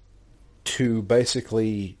to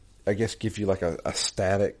basically, I guess, give you like a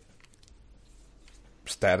status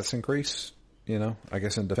increase, I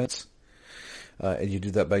guess, in defense. And you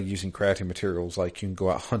do that by using crafting materials. Like you can go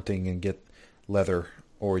out hunting and get leather,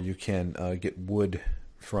 or you can get wood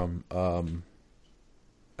from, I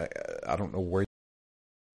don't know where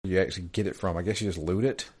you actually get it from. I guess you just loot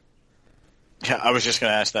it. Yeah, I was just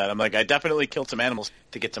going to ask that. I'm like, I definitely killed some animals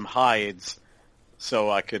to get some hides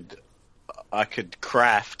so I could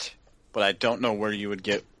craft, but I don't know where you would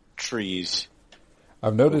get trees.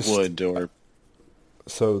 I've noticed wood or.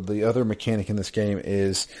 So the other mechanic in this game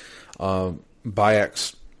is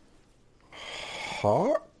Bayek's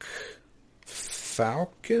hawk,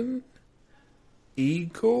 falcon,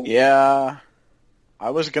 eagle. Yeah,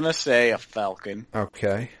 I was going to say a falcon.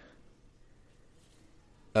 Okay.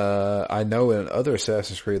 I know in other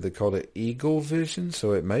Assassin's Creed they called it Eagle Vision,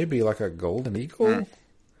 so it may be like a golden eagle.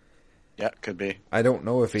 Yeah, could be. I don't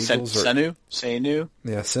know if eagles are... Senu?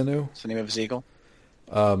 Yeah, Senu. What's the name of his eagle?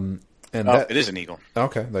 It is an eagle.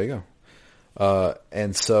 Okay, there you go.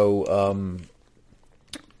 And so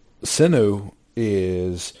Senu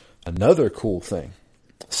is another cool thing.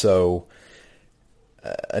 So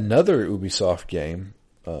another Ubisoft game,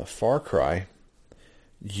 Far Cry,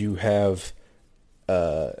 you have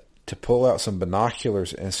to pull out some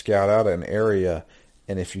binoculars and scout out an area,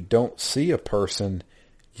 and if you don't see a person,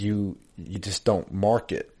 you just don't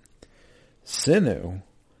mark it. Senu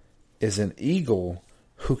is an eagle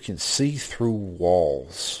who can see through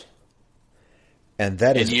walls. And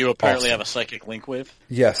you apparently awesome. Have a psychic link with?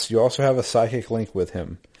 Yes, you also have a psychic link with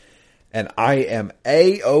him. And I am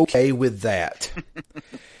A-okay with that.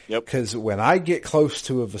 Yep. Because when I get close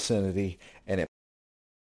to a vicinity and it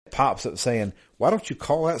pops up saying, why don't you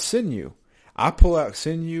call out Senu? I pull out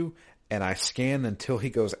Senu and I scan until he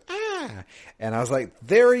goes, ah! And I was like,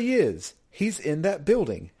 there he is. He's in that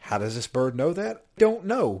building. How does this bird know that? Don't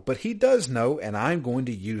know, but he does know, and I'm going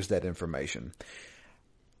to use that information.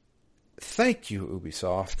 Thank you,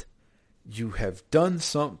 Ubisoft. You have done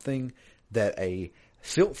something that a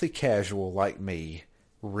filthy casual like me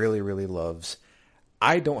really, really loves,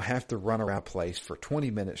 I don't have to run around a place for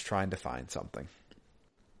 20 minutes trying to find something.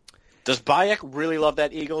 Does Bayek really love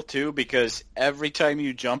that eagle too? Because every time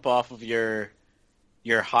you jump off of your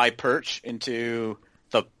high perch into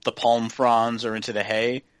the palm fronds or into the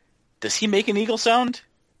hay, does he make an eagle sound?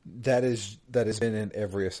 That has been in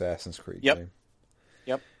every Assassin's Creed game.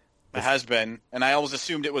 Yep. It has been. And I always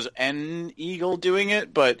assumed it was an eagle doing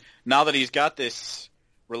it, but now that he's got this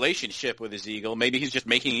relationship with his eagle, maybe he's just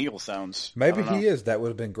making eagle sounds. Maybe he is. That would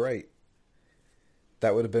have been great.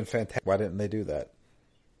 That would have been fantastic. Why didn't they do that?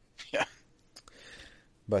 Yeah.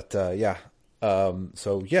 But,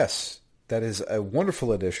 so yes, that is a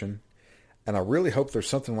wonderful addition. And I really hope there's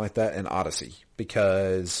something like that in Odyssey,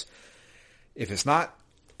 because if it's not,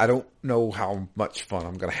 I don't know how much fun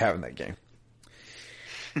I'm going to have in that game.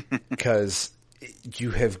 Because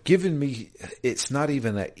you have given me, it's not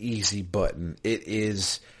even an easy button. It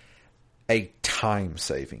is a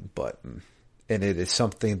time-saving button. And it is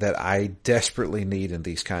something that I desperately need in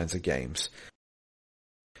these kinds of games.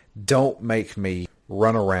 Don't make me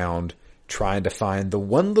run around trying to find the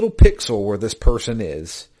one little pixel where this person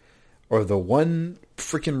is, or the one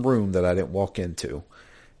freaking room that I didn't walk into.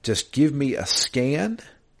 Just give me a scan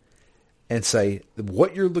and say,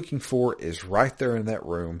 what you're looking for is right there in that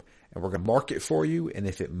room, and we're going to mark it for you, and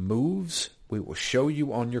if it moves, we will show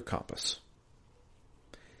you on your compass.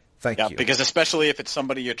 Thank you. Because especially if it's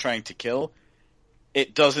somebody you're trying to kill,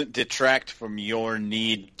 it doesn't detract from your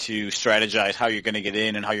need to strategize how you're going to get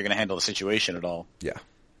in and how you're going to handle the situation at all. Yeah.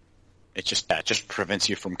 It just prevents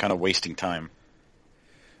you from kind of wasting time.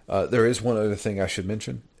 There is one other thing I should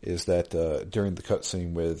mention, is that during the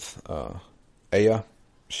cutscene with Aya,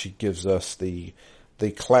 she gives us the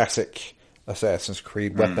classic Assassin's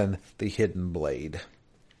Creed weapon, the Hidden Blade,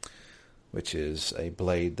 which is a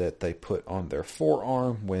blade that they put on their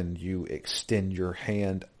forearm when you extend your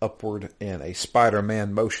hand upward in a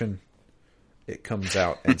Spider-Man motion. It comes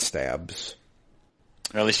out and stabs.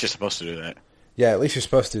 Or at least you're supposed to do that. Yeah, at least you're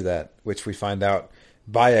supposed to do that, which we find out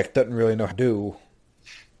Bayek doesn't really know how to do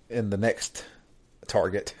in the next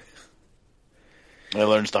target. He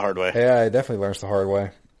learns the hard way. Yeah, he definitely learns the hard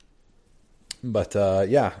way. But,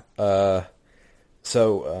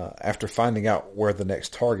 so after finding out where the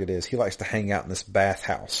next target is, he likes to hang out in this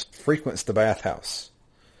bathhouse, frequents the bathhouse.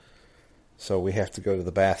 So we have to go to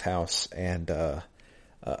the bathhouse and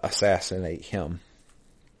assassinate him.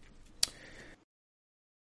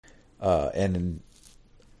 And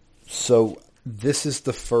so this is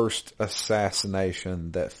the first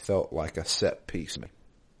assassination that felt like a set piece to me.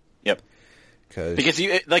 Yep. Because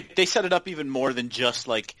they set it up even more than just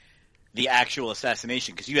like the actual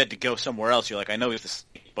assassination, because you had to go somewhere else. You're like, I know he's this,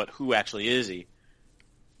 but who actually is he?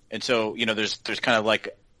 And so, there's kind of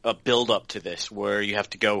like a build up to this where you have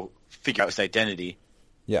to go figure out his identity.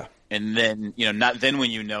 Yeah. And then, not then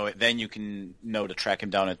when you know it, then you can know to track him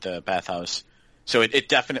down at the bathhouse. So it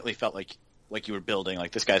definitely felt like you were building,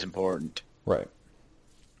 like this guy's important. Right.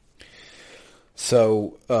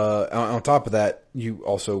 So, on top of that, you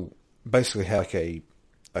also basically have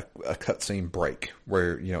like a cutscene break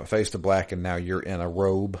where, it fades to black and now you're in a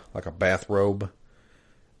robe, like a bathrobe,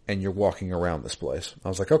 and you're walking around this place. I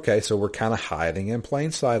was like, okay, so we're kind of hiding in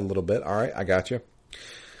plain sight a little bit. All right, I got you.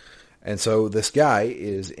 And so this guy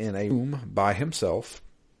is in a room by himself,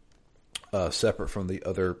 separate from the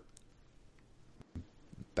other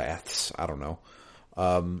baths. I don't know.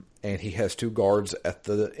 And he has two guards at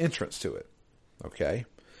the entrance to it. Okay.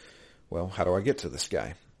 Well, how do I get to this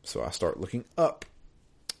guy? So I start looking up.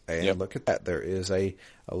 And look at that. There is a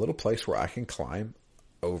little place where I can climb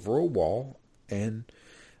over a wall. And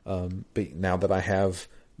now that I have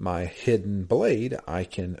my hidden blade, I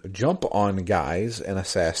can jump on guys and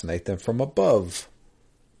assassinate them from above.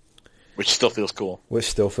 Which still feels cool. Which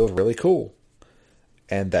still feels really cool.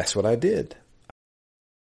 And that's what I did.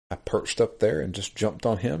 I perched up there and just jumped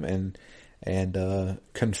on him and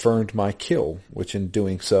confirmed my kill, which in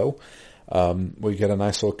doing so, we get a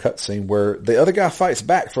nice little cutscene where the other guy fights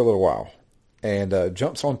back for a little while and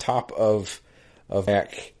jumps on top of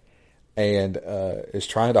Bayek and is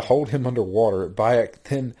trying to hold him underwater. Bayek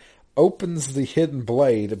then opens the hidden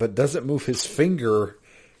blade but doesn't move his finger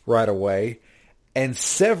right away and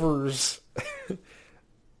severs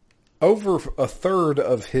over a third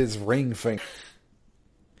of his ring finger.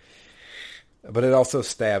 But it also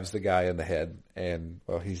stabs the guy in the head, and,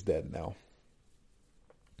 well, he's dead now.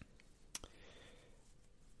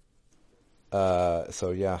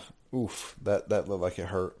 So yeah, oof, that looked like it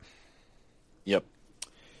hurt. Yep.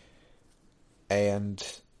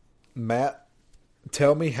 And Matt,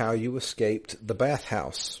 tell me how you escaped the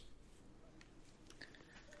bathhouse.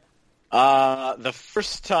 The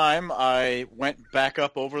first time I went back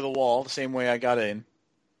up over the wall the same way I got in,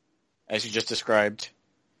 as you just described,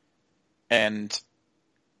 and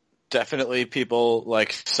definitely people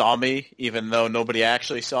like saw me, even though nobody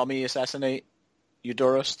actually saw me assassinate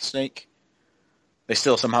Eudoros the Snake. They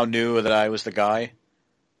still somehow knew that I was the guy,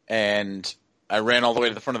 and I ran all the way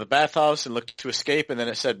to the front of the bathhouse and looked to escape, and then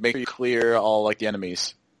it said, "Make sure you clear all like the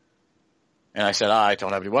enemies." And I said, I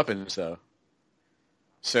don't have any weapons though.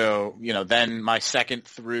 So, then my second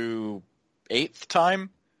through 8th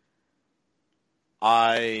time,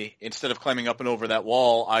 instead of climbing up and over that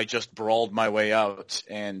wall, I just brawled my way out,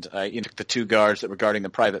 and I took the 2 guards that were guarding the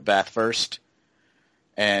private bath first,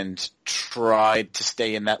 and tried to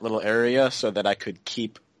stay in that little area so that I could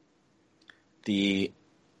keep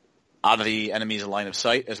out of the enemy's line of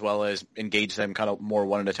sight, as well as engage them kind of more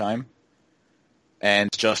one at a time,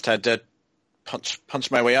 and just had to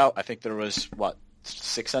punch my way out. I think there was,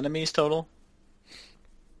 6 enemies total?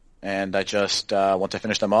 And I just, once I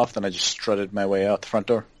finished them off, then I just strutted my way out the front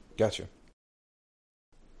door. Gotcha.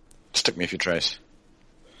 Just took me a few tries.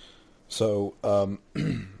 So,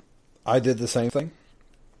 I did the same thing.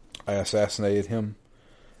 I assassinated him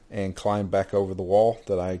and climbed back over the wall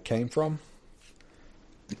that I came from.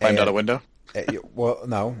 You climbed out a window? Well,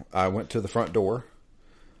 no. I went to the front door.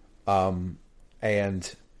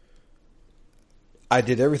 And I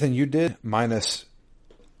did everything you did, minus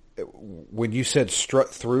when you said strut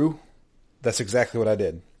through, that's exactly what I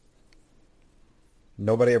did.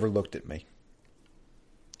 Nobody ever looked at me.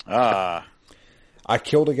 I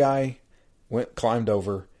killed a guy, climbed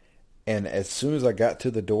over, and as soon as I got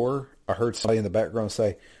to the door, I heard somebody in the background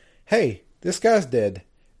say, "Hey, this guy's dead."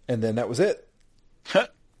 And then that was it.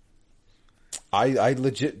 I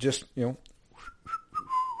legit just,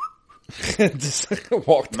 just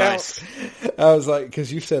walked out. I was like,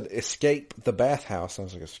 because you said escape the bathhouse. I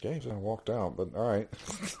was like, escape? I walked out, but all right.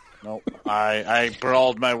 Nope. I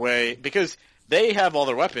brawled my way, because they have all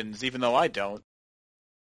their weapons, even though I don't.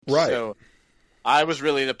 Right. So I was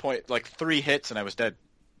really the point, 3 hits and I was dead.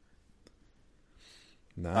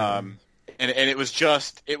 Nice. And it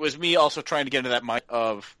was me also trying to get into that mind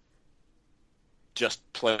of just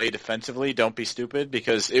play defensively, don't be stupid,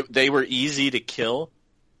 because they were easy to kill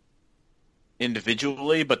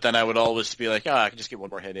individually, but then I would always be like, I can just get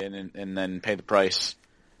one more hit in and then pay the price.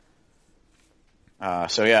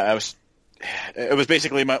 So yeah, it was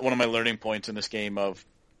basically one of my learning points in this game of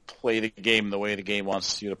play the game the way the game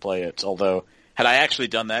wants you to play it. Although, had I actually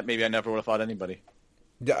done that, maybe I never would have fought anybody.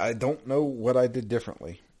 Yeah, I don't know what I did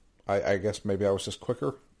differently. I guess maybe I was just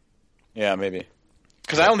quicker. Yeah, maybe.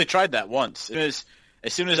 Because I only tried that once. As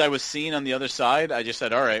soon as I was seen on the other side, I just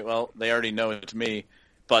said, all right, well, they already know it's me.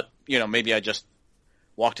 But, maybe I just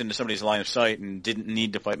walked into somebody's line of sight and didn't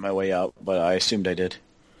need to fight my way out, but I assumed I did.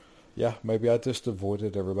 Yeah, maybe I just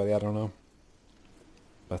avoided everybody. I don't know.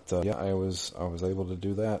 But, yeah, I was able to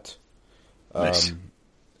do that. Nice.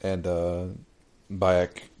 And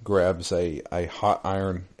Bayek grabs a hot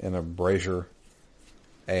iron and a brazier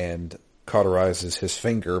and cauterizes his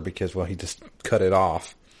finger because, he just cut it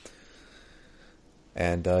off.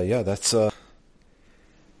 And, yeah, that's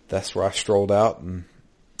where I strolled out, and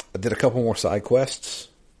I did a couple more side quests.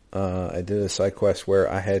 I did a side quest where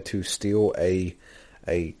I had to steal a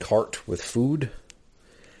cart with food.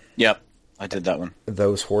 Yep, I did that one.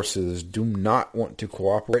 Those horses do not want to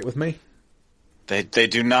cooperate with me. They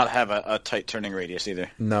do not have a tight turning radius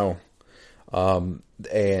either. No. And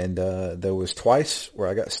there was twice where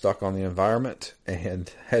I got stuck on the environment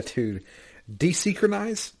and had to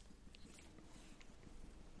desynchronize.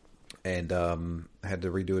 And had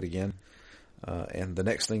to redo it again. And the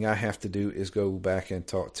next thing I have to do is go back and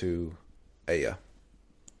talk to Aya.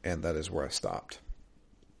 And that is where I stopped.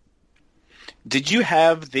 Did you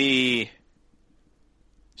have the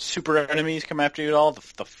super enemies come after you at all?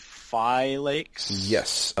 The Phi Lakes?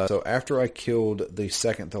 Yes. So after I killed the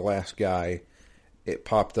second to last guy, it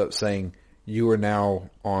popped up saying, you are now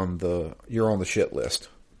you're on the shit list.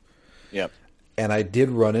 Yep. And I did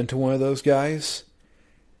run into one of those guys.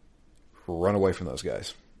 Run away from those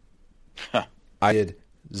guys. Huh. I did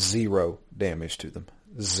 0 damage to them.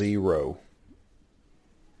 0.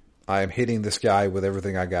 I am hitting this guy with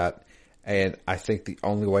everything I got, and I think the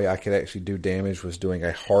only way I could actually do damage was doing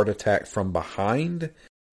a heart attack from behind,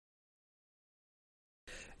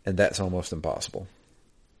 and that's almost impossible.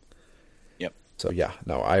 Yep. So yeah,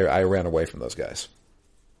 no, I ran away from those guys.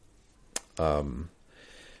 And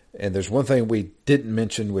there's one thing we didn't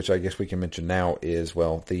mention, which I guess we can mention now, is,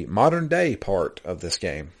 the modern day part of this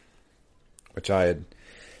game, which I had,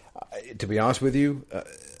 to be honest with you,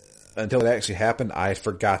 until it actually happened, I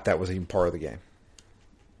forgot that was even part of the game.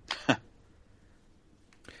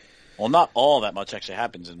 Well, not all that much actually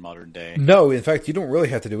happens in modern day. No, in fact, you don't really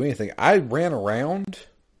have to do anything. I ran around.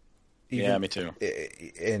 Yeah, me too.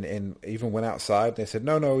 And even went outside. And they said,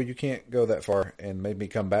 no, you can't go that far, and made me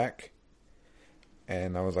come back.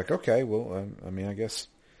 And I was like, okay, well, I mean, I guess.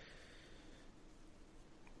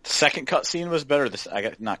 The second cutscene was better.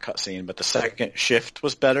 Not cutscene, but the second shift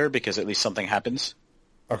was better because at least something happens.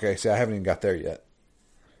 Okay, see, I haven't even got there yet.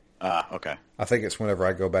 Okay. I think it's whenever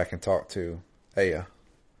I go back and talk to Aya.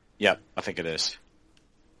 Yep, I think it is.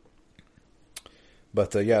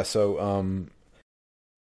 But yeah, so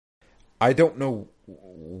I don't know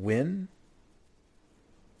when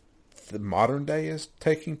the modern day is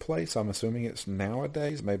taking place. I'm assuming it's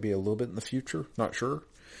nowadays, maybe a little bit in the future. Not sure.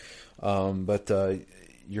 But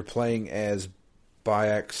you're playing as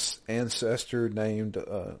Bayek's ancestor named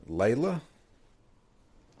Layla.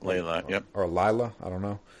 Layla, yep. Or Lila, I don't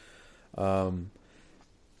know.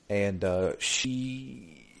 And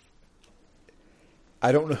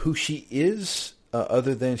I don't know who she is,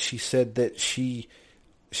 other than she said that she's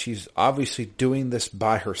obviously doing this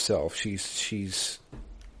by herself. She's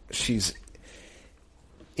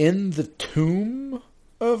in the tomb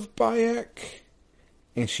of Bayek,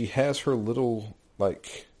 and she has her little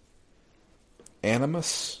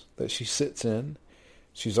animus that she sits in.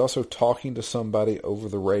 She's also talking to somebody over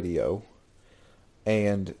the radio,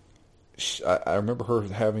 and I remember her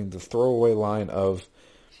having the throwaway line of,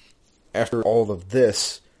 after all of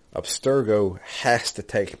this, Abstergo has to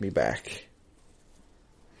take me back.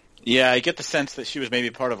 Yeah, I get the sense that she was maybe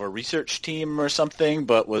part of a research team or something,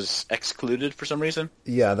 but was excluded for some reason.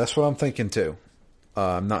 Yeah, that's what I'm thinking too.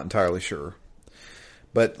 I'm not entirely sure.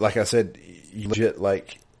 But like I said, you legit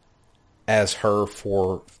as her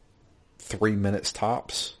for 3 minutes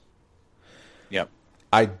tops. Yep.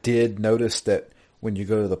 I did notice that when you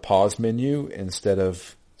go to the pause menu, instead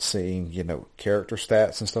of seeing, character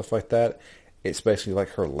stats and stuff like that, it's basically like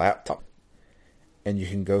her laptop. And you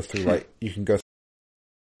can go through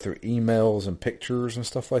through emails and pictures and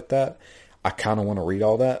stuff like that. I kind of want to read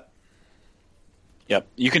all that. Yep.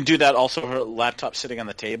 You can do that also. Her laptop sitting on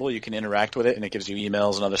the table, you can interact with it, and it gives you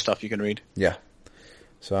emails and other stuff you can read. Yeah.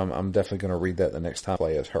 So I'm definitely going to read that the next time I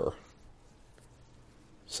play as her.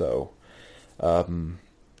 So,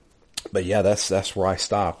 but yeah, that's where I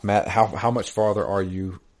stopped. Matt, how much farther are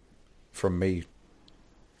you from me?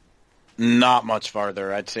 Not much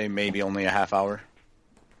farther. I'd say maybe only a half hour.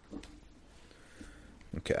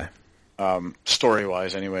 Okay.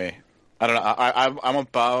 Story-wise, anyway. I don't know. I'm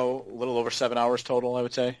about a little over 7 hours total, I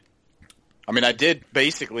would say. I mean, I did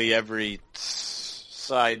basically every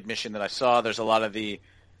side mission that I saw. There's a lot of they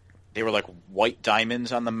were like white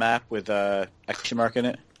diamonds on the map with a exclamation mark in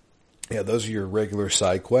it. Yeah, those are your regular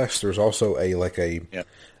side quests. There's also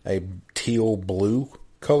a teal blue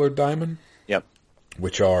colored diamond. Yep.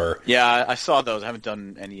 Which are... Yeah, I saw those. I haven't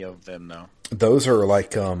done any of them, though. Those are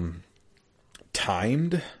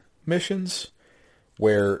timed missions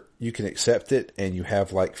where you can accept it and you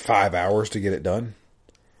have 5 hours to get it done.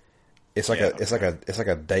 It's like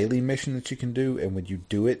a daily mission that you can do, and when you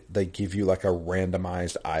do it, they give you a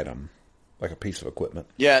randomized item, like a piece of equipment.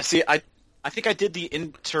 Yeah, see, I think I did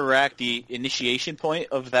the initiation point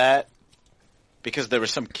of that because there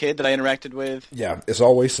was some kid that I interacted with. Yeah, it's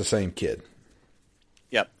always the same kid.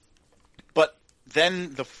 Yep. But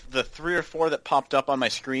then the 3 or 4 that popped up on my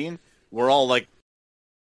screen were all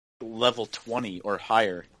level 20 or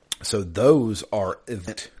higher. So those are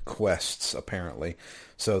event quests, apparently.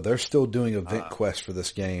 So they're still doing event quests for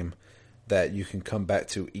this game that you can come back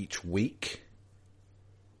to each week.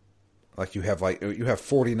 You have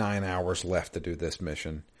 49 hours left to do this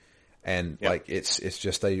mission, and yep. It's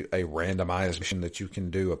just a randomized mission that you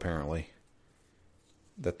can do, apparently.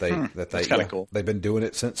 That's kind of cool. They've been doing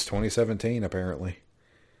it since 2017, apparently.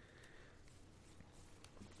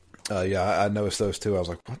 I noticed those too. I was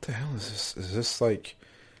like, what the hell is this? Is this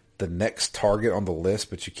the next target on the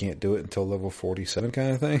list, but you can't do it until level 47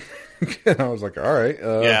 kind of thing? And I was like, all right.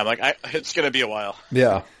 Yeah, it's going to be a while.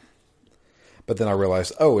 Yeah. But then I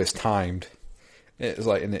realized, it's timed. It's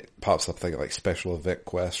and it pops up thinking special event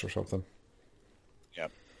quest or something.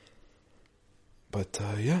 Yep. But,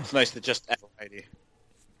 yeah. It's nice to just add variety.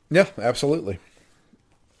 Yeah, absolutely.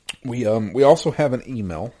 We also have an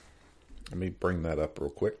email. Let me bring that up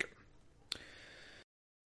real quick.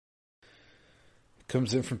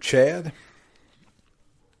 Comes in from Chad,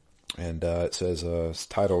 and it says it's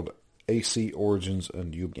titled AC Origins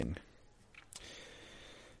Unubin.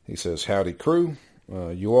 He says, "Howdy crew,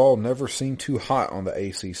 you all never seem too hot on the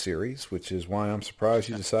AC series, which is why I'm surprised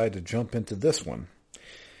you decided to jump into this one.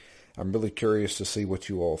 I'm really curious to see what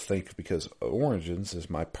you all think because Origins is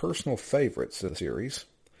my personal favorite in the series.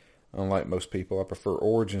 Unlike most people, I prefer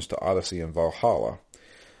Origins to Odyssey and Valhalla.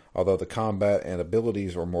 Although the combat and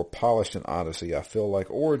abilities are more polished in Odyssey, I feel like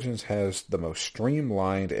Origins has the most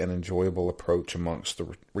streamlined and enjoyable approach amongst the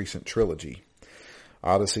recent trilogy.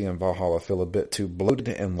 Odyssey and Valhalla feel a bit too bloated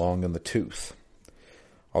and long in the tooth.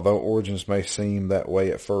 Although Origins may seem that way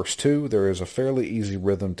at first too, there is a fairly easy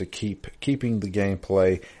rhythm to keeping the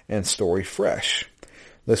gameplay and story fresh.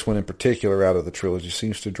 This one in particular out of the trilogy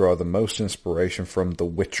seems to draw the most inspiration from The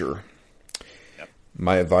Witcher.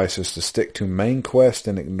 My advice is to stick to main quest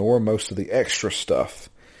and ignore most of the extra stuff.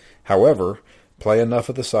 However, play enough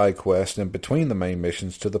of the side quest in between the main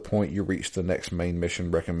missions to the point you reach the next main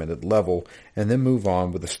mission recommended level, and then move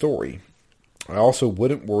on with the story. I also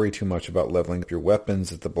wouldn't worry too much about leveling up your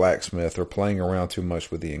weapons at the blacksmith or playing around too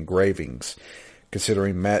much with the engravings.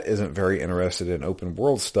 Considering Matt isn't very interested in open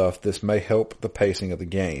world stuff, this may help the pacing of the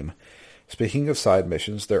game. Speaking of side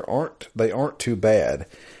missions, they aren't too bad.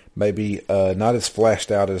 Maybe not as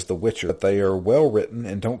flashed out as The Witcher, but they are well written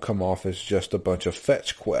and don't come off as just a bunch of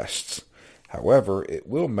fetch quests. However, it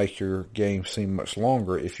will make your game seem much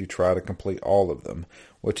longer if you try to complete all of them,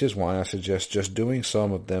 which is why I suggest just doing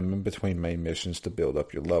some of them in between main missions to build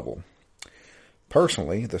up your level.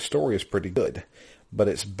 Personally, the story is pretty good, but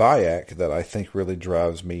it's Bayek that I think really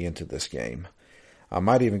drives me into this game. I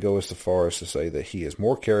might even go as far as to say that he is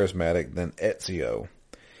more charismatic than Ezio.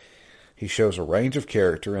 He shows a range of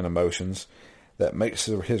character and emotions that makes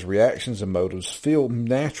his reactions and motives feel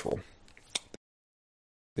natural.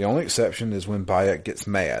 The only exception is when Bayek gets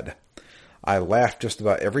mad. I laugh just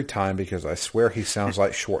about every time because I swear he sounds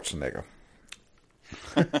like Schwarzenegger.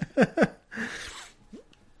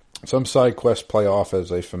 Some side quests pay off his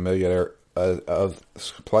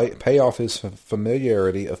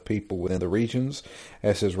familiarity of people within the regions,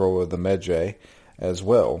 as his role of the Medjay as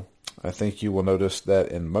well. I think you will notice that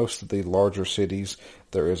in most of the larger cities,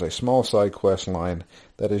 there is a small side quest line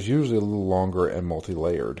that is usually a little longer and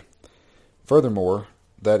multi-layered. Furthermore,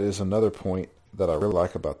 that is another point that I really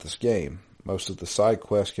like about this game. Most of the side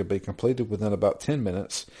quests can be completed within about 10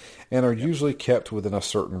 minutes and are usually kept within a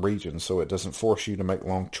certain region, so it doesn't force you to make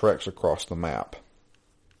long treks across the map.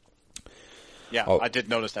 Yeah, I did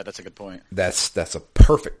notice that. That's a good point. That's a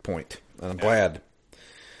perfect point, and I'm glad.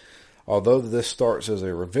 Although this starts as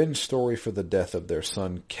a revenge story for the death of their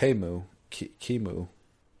son Khemu,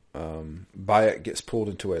 Bayek gets pulled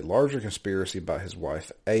into a larger conspiracy by his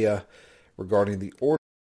wife Aya regarding the order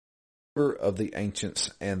of the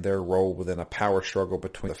ancients and their role within a power struggle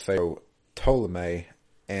between the pharaoh Ptolemy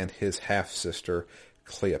and his half-sister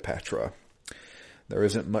Cleopatra. There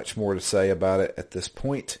isn't much more to say about it at this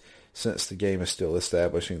point, since the game is still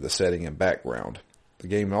establishing the setting and background. The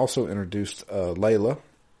game also introduced Layla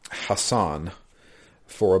Hassan.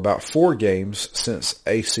 For about 4 games since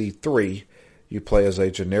AC3, you play as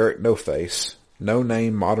a generic no-face,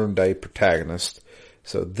 no-name modern-day protagonist,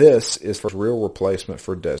 so this is her real replacement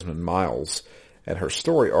for Desmond Miles, and her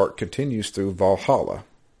story arc continues through Valhalla.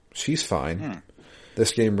 She's fine.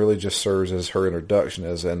 This game really just serves as her introduction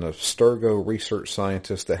as an Abstergo research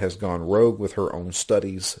scientist that has gone rogue with her own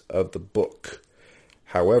studies of the book.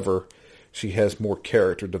 However, she has more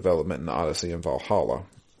character development in Odyssey and Valhalla.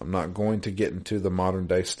 I'm not going to get into the modern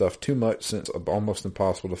day stuff too much since it's almost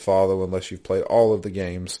impossible to follow unless you've played all of the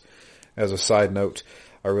games. As a side note,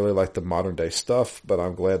 I really like the modern day stuff, but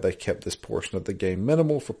I'm glad they kept this portion of the game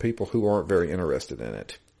minimal for people who aren't very interested in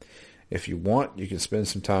it. If you want, you can spend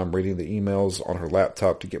some time reading the emails on her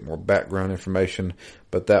laptop to get more background information,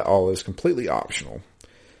 but that all is completely optional.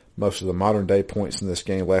 Most of the modern day points in this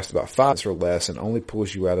game last about 5 minutes or less and only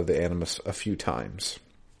pulls you out of the Animus a few times.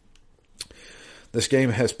 This game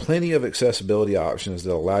has plenty of accessibility options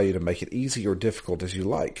that allow you to make it easy or difficult as you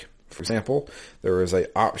like. For example, there is an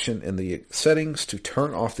option in the settings to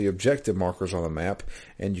turn off the objective markers on the map,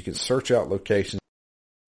 and you can search out locations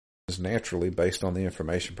naturally based on the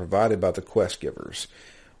information provided by the quest givers.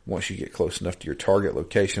 Once you get close enough to your target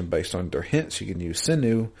location based on their hints, you can use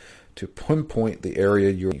Sinew to pinpoint the area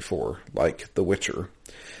you're looking for, like The Witcher.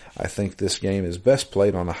 I think this game is best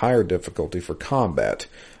played on a higher difficulty for combat.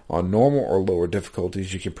 On normal or lower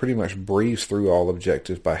difficulties, you can pretty much breeze through all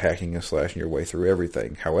objectives by hacking and slashing your way through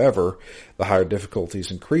everything. However, the higher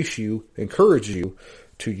difficulties encourage you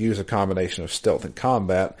to use a combination of stealth and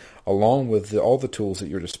combat, along with all the tools at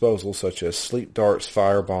your disposal, such as sleep darts,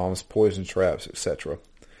 fire bombs, poison traps, etc.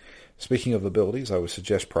 Speaking of abilities, I would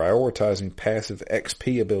suggest prioritizing passive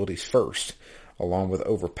XP abilities first, along with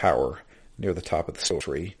Overpower near the top of the skill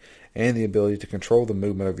tree, and the ability to control the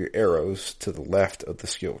movement of your arrows to the left of the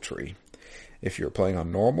skill tree. If you're playing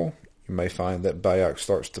on normal, You may find that Bayek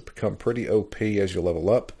starts to become pretty OP as you level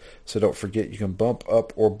up, so don't forget you can bump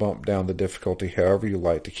up or bump down the difficulty however you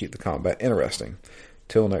like to keep the combat interesting.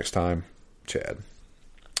 Till next time, Chad.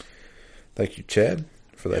 Thank you, Chad,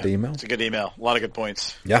 for that email. It's a good email. A lot of good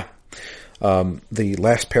points. Yeah. The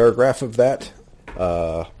last paragraph of that,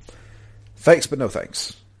 thanks but no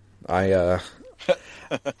thanks. I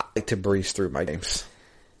like to breeze through my games.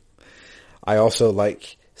 I also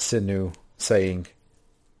like Sinu saying,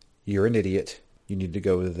 "You're an idiot. You need to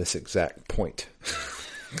go to this exact point."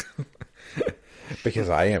 Because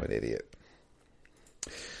I am an idiot.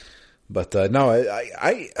 But no,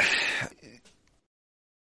 I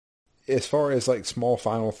as far as like small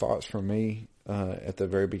final thoughts from me at the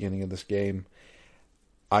very beginning of this game,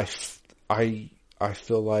 I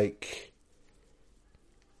feel like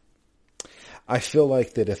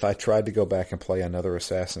that if I tried to go back and play another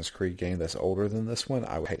Assassin's Creed game that's older than this one,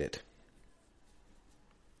 I would hate it.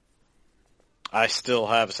 I still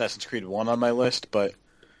have Assassin's Creed 1 on my list, but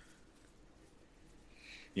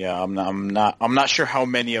yeah, I'm not sure how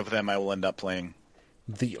many of them I will end up playing.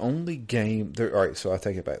 The only game there, all right, so I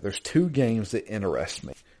take it back. There's two games that interest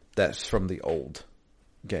me. That's from the old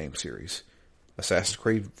game series. Assassin's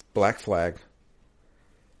Creed Black Flag.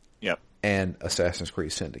 Yep. And Assassin's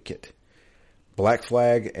Creed Syndicate. Black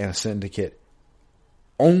Flag and Syndicate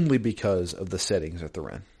only because of the settings that they're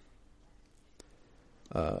in.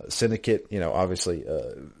 Syndicate, obviously,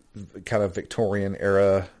 kind of Victorian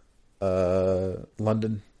era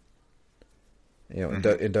London,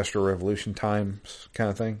 Industrial Revolution times kind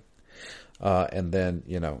of thing. And then,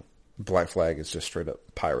 Black Flag is just straight up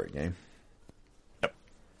pirate game. Yep.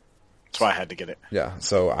 That's why I had to get it. Yeah,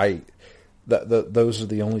 so those are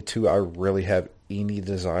the only two I really have any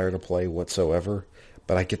desire to play whatsoever.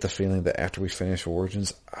 But I get the feeling that after we finish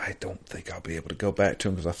Origins, I don't think I'll be able to go back to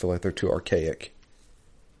them because I feel like they're too archaic.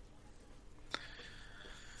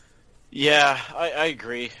 Yeah, I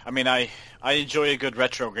agree. I mean, I enjoy a good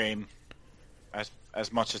retro game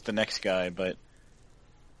as much as the next guy, but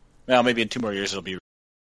maybe in 2 more years it'll be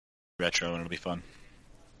retro and it'll be fun.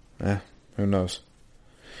 Who knows?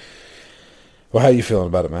 Well, how are you feeling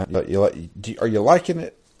about it, Matt? Are you liking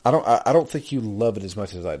it? I don't think you love it as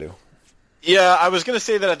much as I do. Yeah, I was going to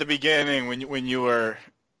say that at the beginning when you were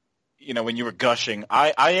gushing.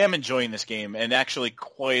 I am enjoying this game, and actually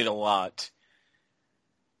quite a lot.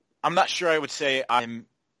 I'm not sure I would say I'm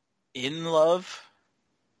in love,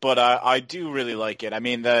 but I do really like it. I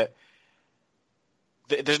mean, there's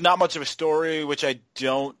not much of a story, which I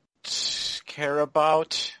don't care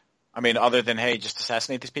about. I mean, other than, hey, just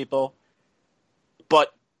assassinate these people.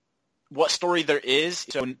 But what story there is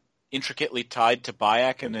so intricately tied to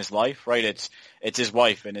Bayek and his life, right? It's his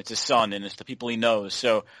wife, and it's his son, and it's the people he knows.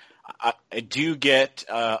 So I do get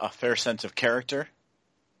a fair sense of character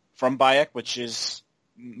from Bayek, which is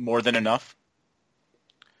more than enough.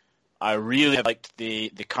 I really liked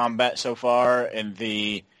the combat so far, and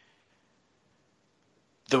the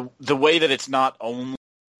way that it's not only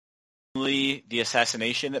the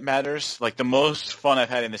assassination that matters. Like, the most fun I've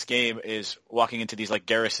had in this game is walking into these like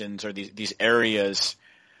garrisons or these areas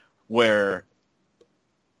where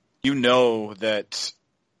you know that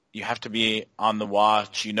you have to be on the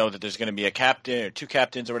watch. You know that there's going to be a captain or two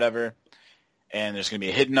captains or whatever, and there's going to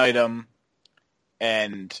be a hidden item.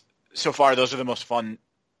 And so far, those are the most fun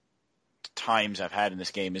times I've had in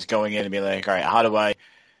this game, is going in and being like, all right, how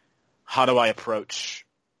do I approach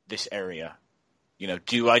this area?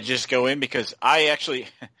 Do I just go in? Because I actually,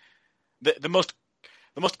 the most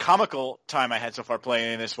comical time I had so far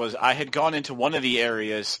playing this was I had gone into one of the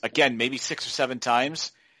areas, again, maybe 6 or 7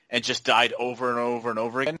 times, and just died over and over and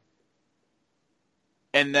over again.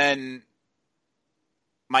 And then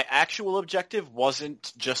my actual objective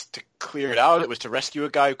wasn't just to clear it out. It was to rescue a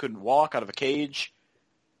guy who couldn't walk out of a cage.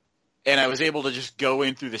 And I was able to just go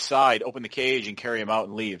in through the side, open the cage, and carry him out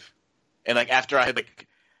and leave. And after I had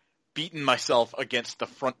beaten myself against the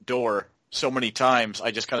front door so many times,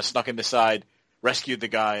 I just kind of snuck in the side, rescued the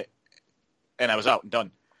guy, and I was out and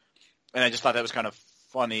done. And I just thought that was kind of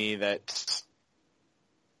funny that,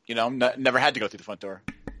 never had to go through the front door.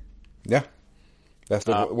 Yeah. That's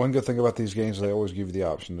the one good thing about these games. They always give you the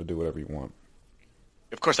option to do whatever you want.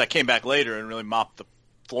 Of course, I came back later and really mopped the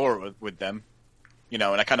floor with them, and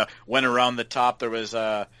I kind of went around the top. There was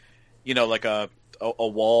a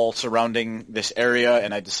wall surrounding this area,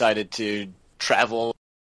 and I decided to travel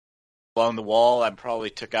along the wall. I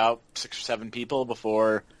probably took out 6 or 7 people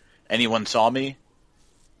before anyone saw me.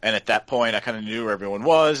 And at that point, I kind of knew where everyone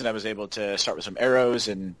was, and I was able to start with some arrows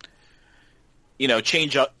and,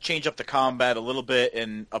 change up the combat a little bit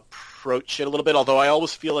and approach it a little bit. Although I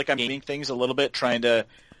always feel like I'm gaming things a little bit, trying to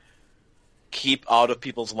keep out of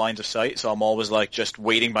people's lines of sight, so I'm always like just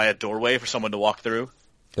waiting by a doorway for someone to walk through.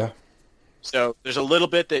 Yeah. So there's a little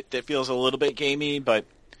bit that feels a little bit gamey, but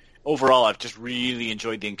overall I've just really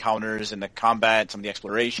enjoyed the encounters and the combat, some of the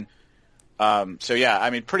exploration. So yeah, I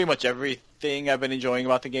mean, pretty much everything I've been enjoying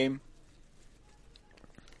about the game.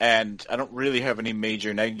 And I don't really have any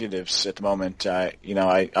major negatives at the moment. I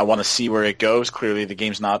want to see where it goes. Clearly the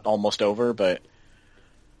game's not almost over, but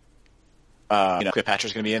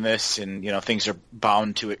Cleopatra's going to be in this, and things are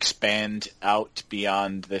bound to expand out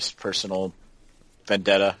beyond this personal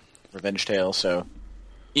vendetta, revenge tale. So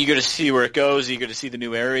eager to see where it goes. Eager to see the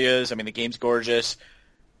new areas. I mean, the game's gorgeous.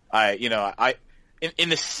 In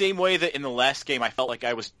the same way that in the last game I felt like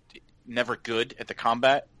I was never good at the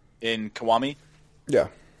combat in Kiwami. Yeah.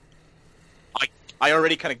 I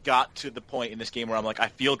already kind of got to the point in this game where I'm like, I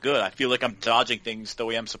feel good. I feel like I'm dodging things the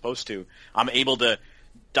way I'm supposed to. I'm able to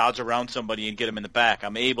dodge around somebody and get them in the back.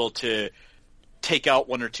 I'm able to take out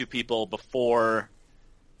one or two people before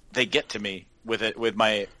they get to me with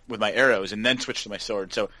my arrows, and then switch to my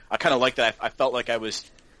sword. So I kind of like that. I felt like I was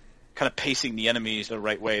kind of pacing the enemies the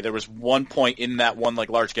right way. There was one point in that one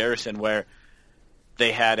like large garrison where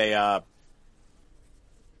they had a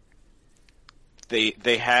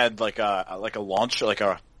they had like a launcher, like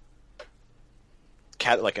a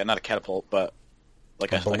not a catapult, but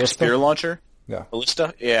like a spear launcher. Yeah.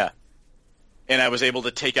 Ballista? Yeah. And I was able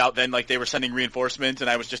to take out then, like, they were sending reinforcements, and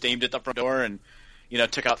I was just aimed at the front door and,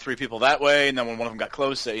 took out 3 people that way, and then when one of them got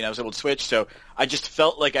close, I was able to switch. So I just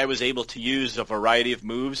felt like I was able to use a variety of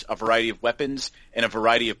moves, a variety of weapons, and a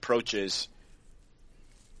variety of approaches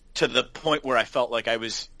to the point where I felt like I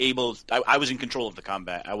was I was in control of the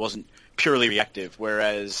combat. I wasn't purely reactive,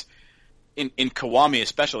 whereas in Kiwami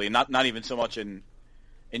especially, not even so much in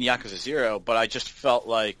Yakuza 0, but I just felt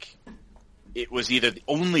like it was either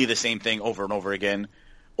only the same thing over and over again,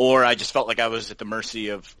 or I just felt like I was at the mercy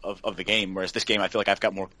of the game. Whereas this game, I feel like I've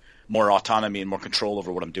got more autonomy and more control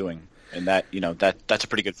over what I'm doing, and that's a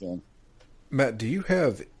pretty good feeling. Matt, do you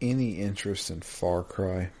have any interest in Far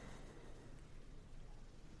Cry?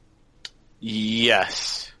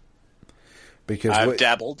 Yes, because I've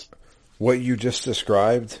dabbled. What you just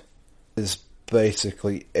described is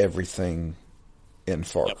basically everything in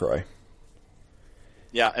Far Cry.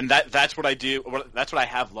 Yeah, and that's what I do. That's what I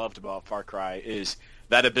have loved about Far Cry is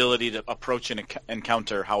that ability to approach an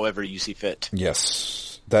encounter however you see fit.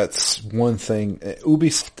 Yes, that's one thing.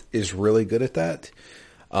 Ubisoft is really good at that.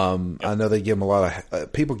 I know they give them a lot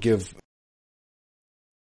of people give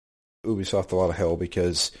Ubisoft a lot of hell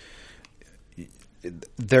because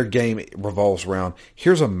their game revolves around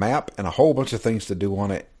here's a map and a whole bunch of things to do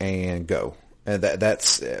on it and go, and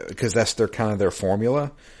that's because that's their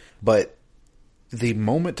formula, but the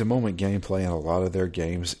moment-to-moment gameplay in a lot of their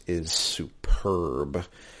games is superb.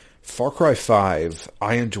 Far Cry 5,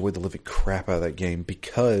 I enjoyed the living crap out of that game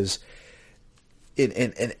because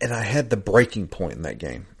and I had the breaking point in that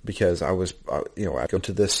game because I was I go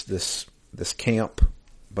to this camp, a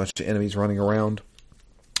bunch of enemies running around,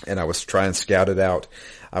 and I was trying to scout it out.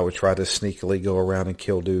 I would try to sneakily go around and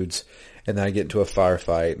kill dudes, and then I'd get into a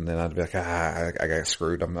firefight, and then I'd be like, I got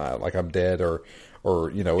screwed. I'm not, like, I'm dead, or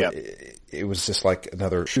it was just like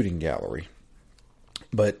another shooting gallery.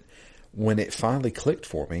 But when it finally clicked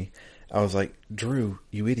for me, I was like, Drew,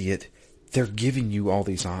 you idiot, they're giving you all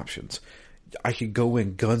these options. I could go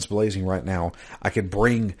in guns blazing right now. I could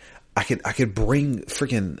bring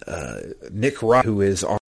freaking Nick Rock, who is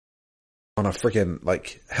on a freaking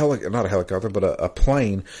like not a helicopter, but a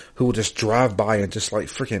plane, who will just drive by and just like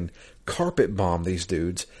freaking carpet bomb these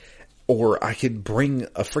dudes. Or I could bring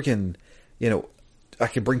a freaking, I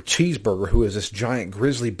could bring Cheeseburger, who is this giant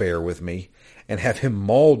grizzly bear, with me and have him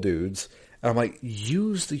maul dudes. And I'm like,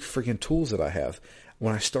 use the freaking tools that I have.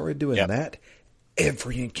 When I started doing that,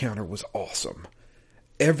 every encounter was awesome.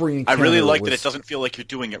 Every encounter I really like that it doesn't feel like you're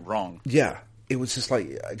doing it wrong. Yeah. It was just like,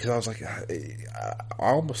 because I was like, I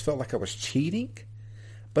almost felt like I was cheating,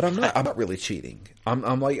 but I'm not. I'm not really cheating.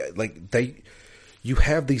 I'm like you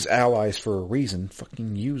have these allies for a reason.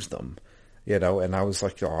 Fucking use them, And I was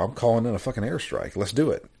like, I'm calling in a fucking airstrike. Let's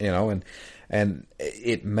do it, And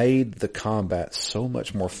it made the combat so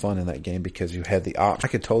much more fun in that game because you had the option.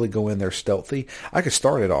 I could totally go in there stealthy. I could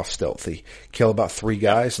start it off stealthy, kill about 3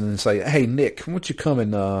 guys, and then say, "Hey, Nick, why don't you come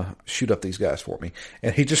and shoot up these guys for me?"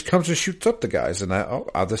 And he just comes and shoots up the guys, and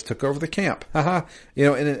I just took over the camp. Haha,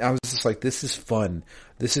 And I was just like, "This is fun.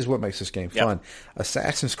 This is what makes this game fun."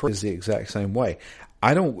 Assassin's Creed is the exact same way.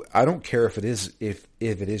 I don't care if it is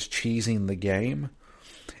cheesing the game.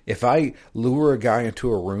 If I lure a guy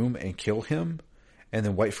into a room and kill him, and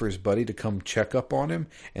then wait for his buddy to come check up on him,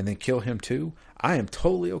 and then kill him too, I am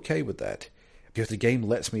totally okay with that. because the game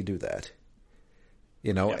lets me do that.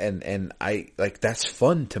 You know, Yep. and I, like, that's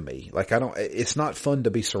fun to me. Like, it's not fun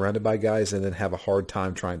to be surrounded by guys and then have a hard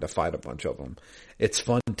time trying to fight a bunch of them. It's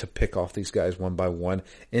fun to pick off these guys one by one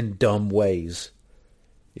in dumb ways.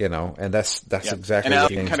 You know, and that's Yep. exactly and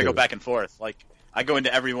what I games kind of do. go back and forth. Like, I go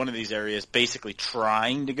into every one of these areas basically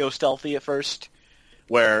trying to go stealthy at first,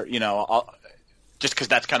 where, you know, just because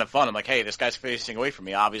that's kind of fun. I'm like, hey, this guy's facing away from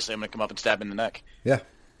me. Obviously, I'm going to come up and stab him in the neck. Yeah.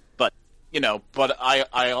 But, you know,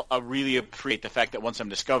 I really appreciate the fact that once I'm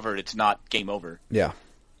discovered, it's not game over. Yeah.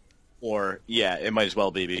 Or, yeah, it might as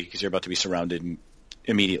well be because you're about to be surrounded and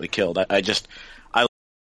immediately killed. I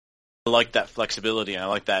like that flexibility, and I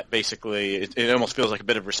like that basically it almost feels like a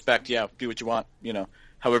bit of respect. Yeah, do what you want, you know,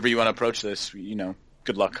 however you want to approach this, you know,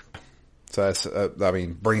 good luck. So that's, I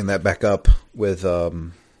mean, bringing that back up with,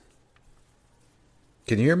 can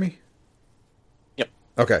you hear me? Yep.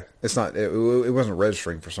 Okay. It's not, it wasn't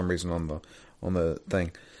registering for some reason on the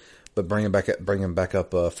thing, but bringing back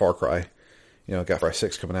up Far Cry, you know, got Far Cry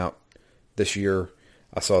 6 coming out this year.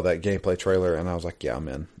 I saw that gameplay trailer and I was like, yeah, I'm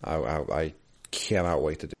in. I cannot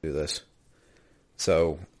wait to do this.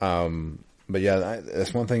 So, but yeah,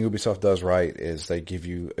 that's one thing Ubisoft does right is they give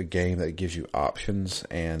you a game that gives you options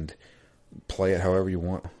and play it however you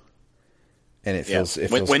want. And it feels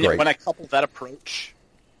great. When I couple that approach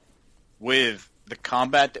with the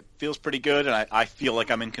combat that feels pretty good, and I feel like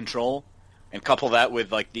I'm in control, and couple that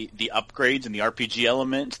with like the upgrades and the RPG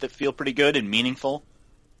elements that feel pretty good and meaningful,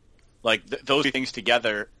 like those two things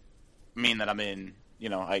together mean that I'm in. You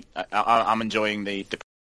know, I'm enjoying the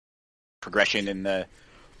progression and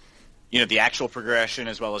the actual progression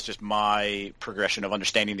as well as just my progression of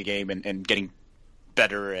understanding the game and getting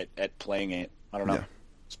better at playing it. I don't know. Yeah.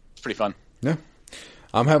 It's pretty fun. Yeah.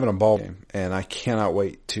 I'm having a ball game, and I cannot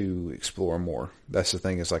wait to explore more. That's the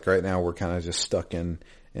thing. Is like right now we're kind of just stuck in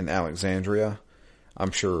Alexandria. I'm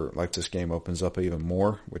sure like this game opens up even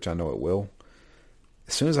more, which I know it will.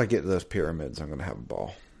 As soon as I get to those pyramids, I'm going to have a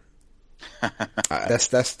ball. That's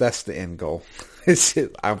the end goal.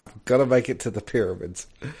 I'm gonna make it to the pyramids,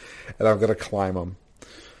 and I'm gonna climb them.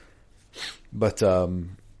 But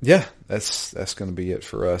yeah, that's gonna be it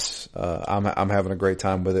for us. I'm having a great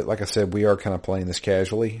time with it. Like I said, we are kind of playing this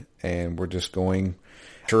casually, and we're just going.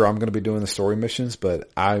 Sure, I'm gonna be doing the story missions, but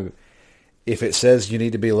if it says you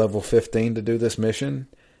need to be level 15 to do this mission,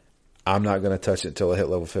 I'm not going to touch it until I hit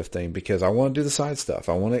level 15 because I want to do the side stuff.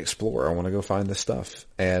 I want to explore. I want to go find this stuff.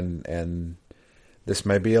 And this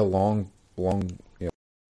may be a long,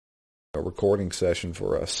 recording session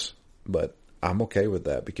for us, but I'm okay with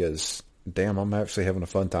that because damn, I'm actually having a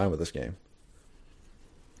fun time with this game.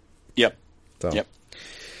 Yep. So, yep.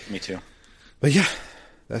 Me too. But yeah,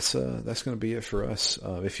 that's going to be it for us.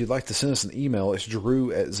 If you'd like to send us an email, it's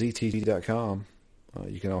drew@ztg.com.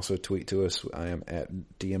 You can also tweet to us. I am at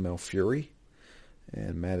DMLFury,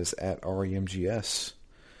 and Matt is at REMGS.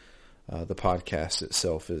 The podcast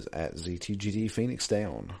itself is at ZTGD Phoenix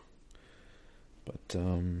Down. But,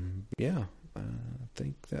 yeah, I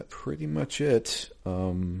think that's pretty much it.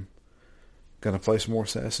 Gonna play some more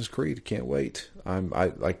Assassin's Creed. Can't wait. I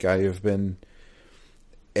have been,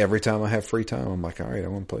 every time I have free time, I'm like, all right, I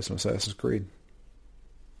want to play some Assassin's Creed.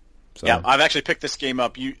 So, yeah, I've actually picked this game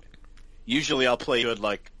up. Usually I'll play good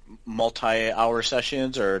like multi-hour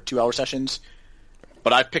sessions or 2-hour sessions,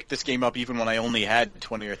 but I picked this game up even when I only had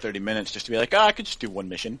 20 or 30 minutes just to be like, I could just do one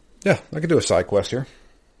mission. Yeah, I could do a side quest here.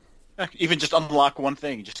 Even just unlock one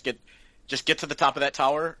thing. Just get to the top of that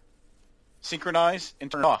tower, synchronize,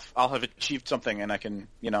 and turn it off. I'll have achieved something, and I can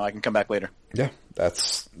come back later. Yeah,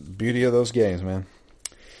 that's the beauty of those games, man.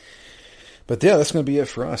 But yeah, that's going to be it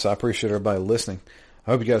for us. I appreciate everybody listening.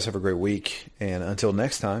 I hope you guys have a great week, and until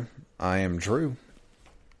next time, I am Drew.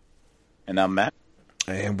 And I'm Matt.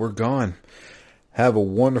 And we're gone. Have a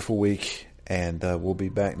wonderful week, and we'll be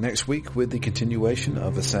back next week with the continuation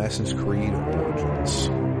of Assassin's Creed Origins.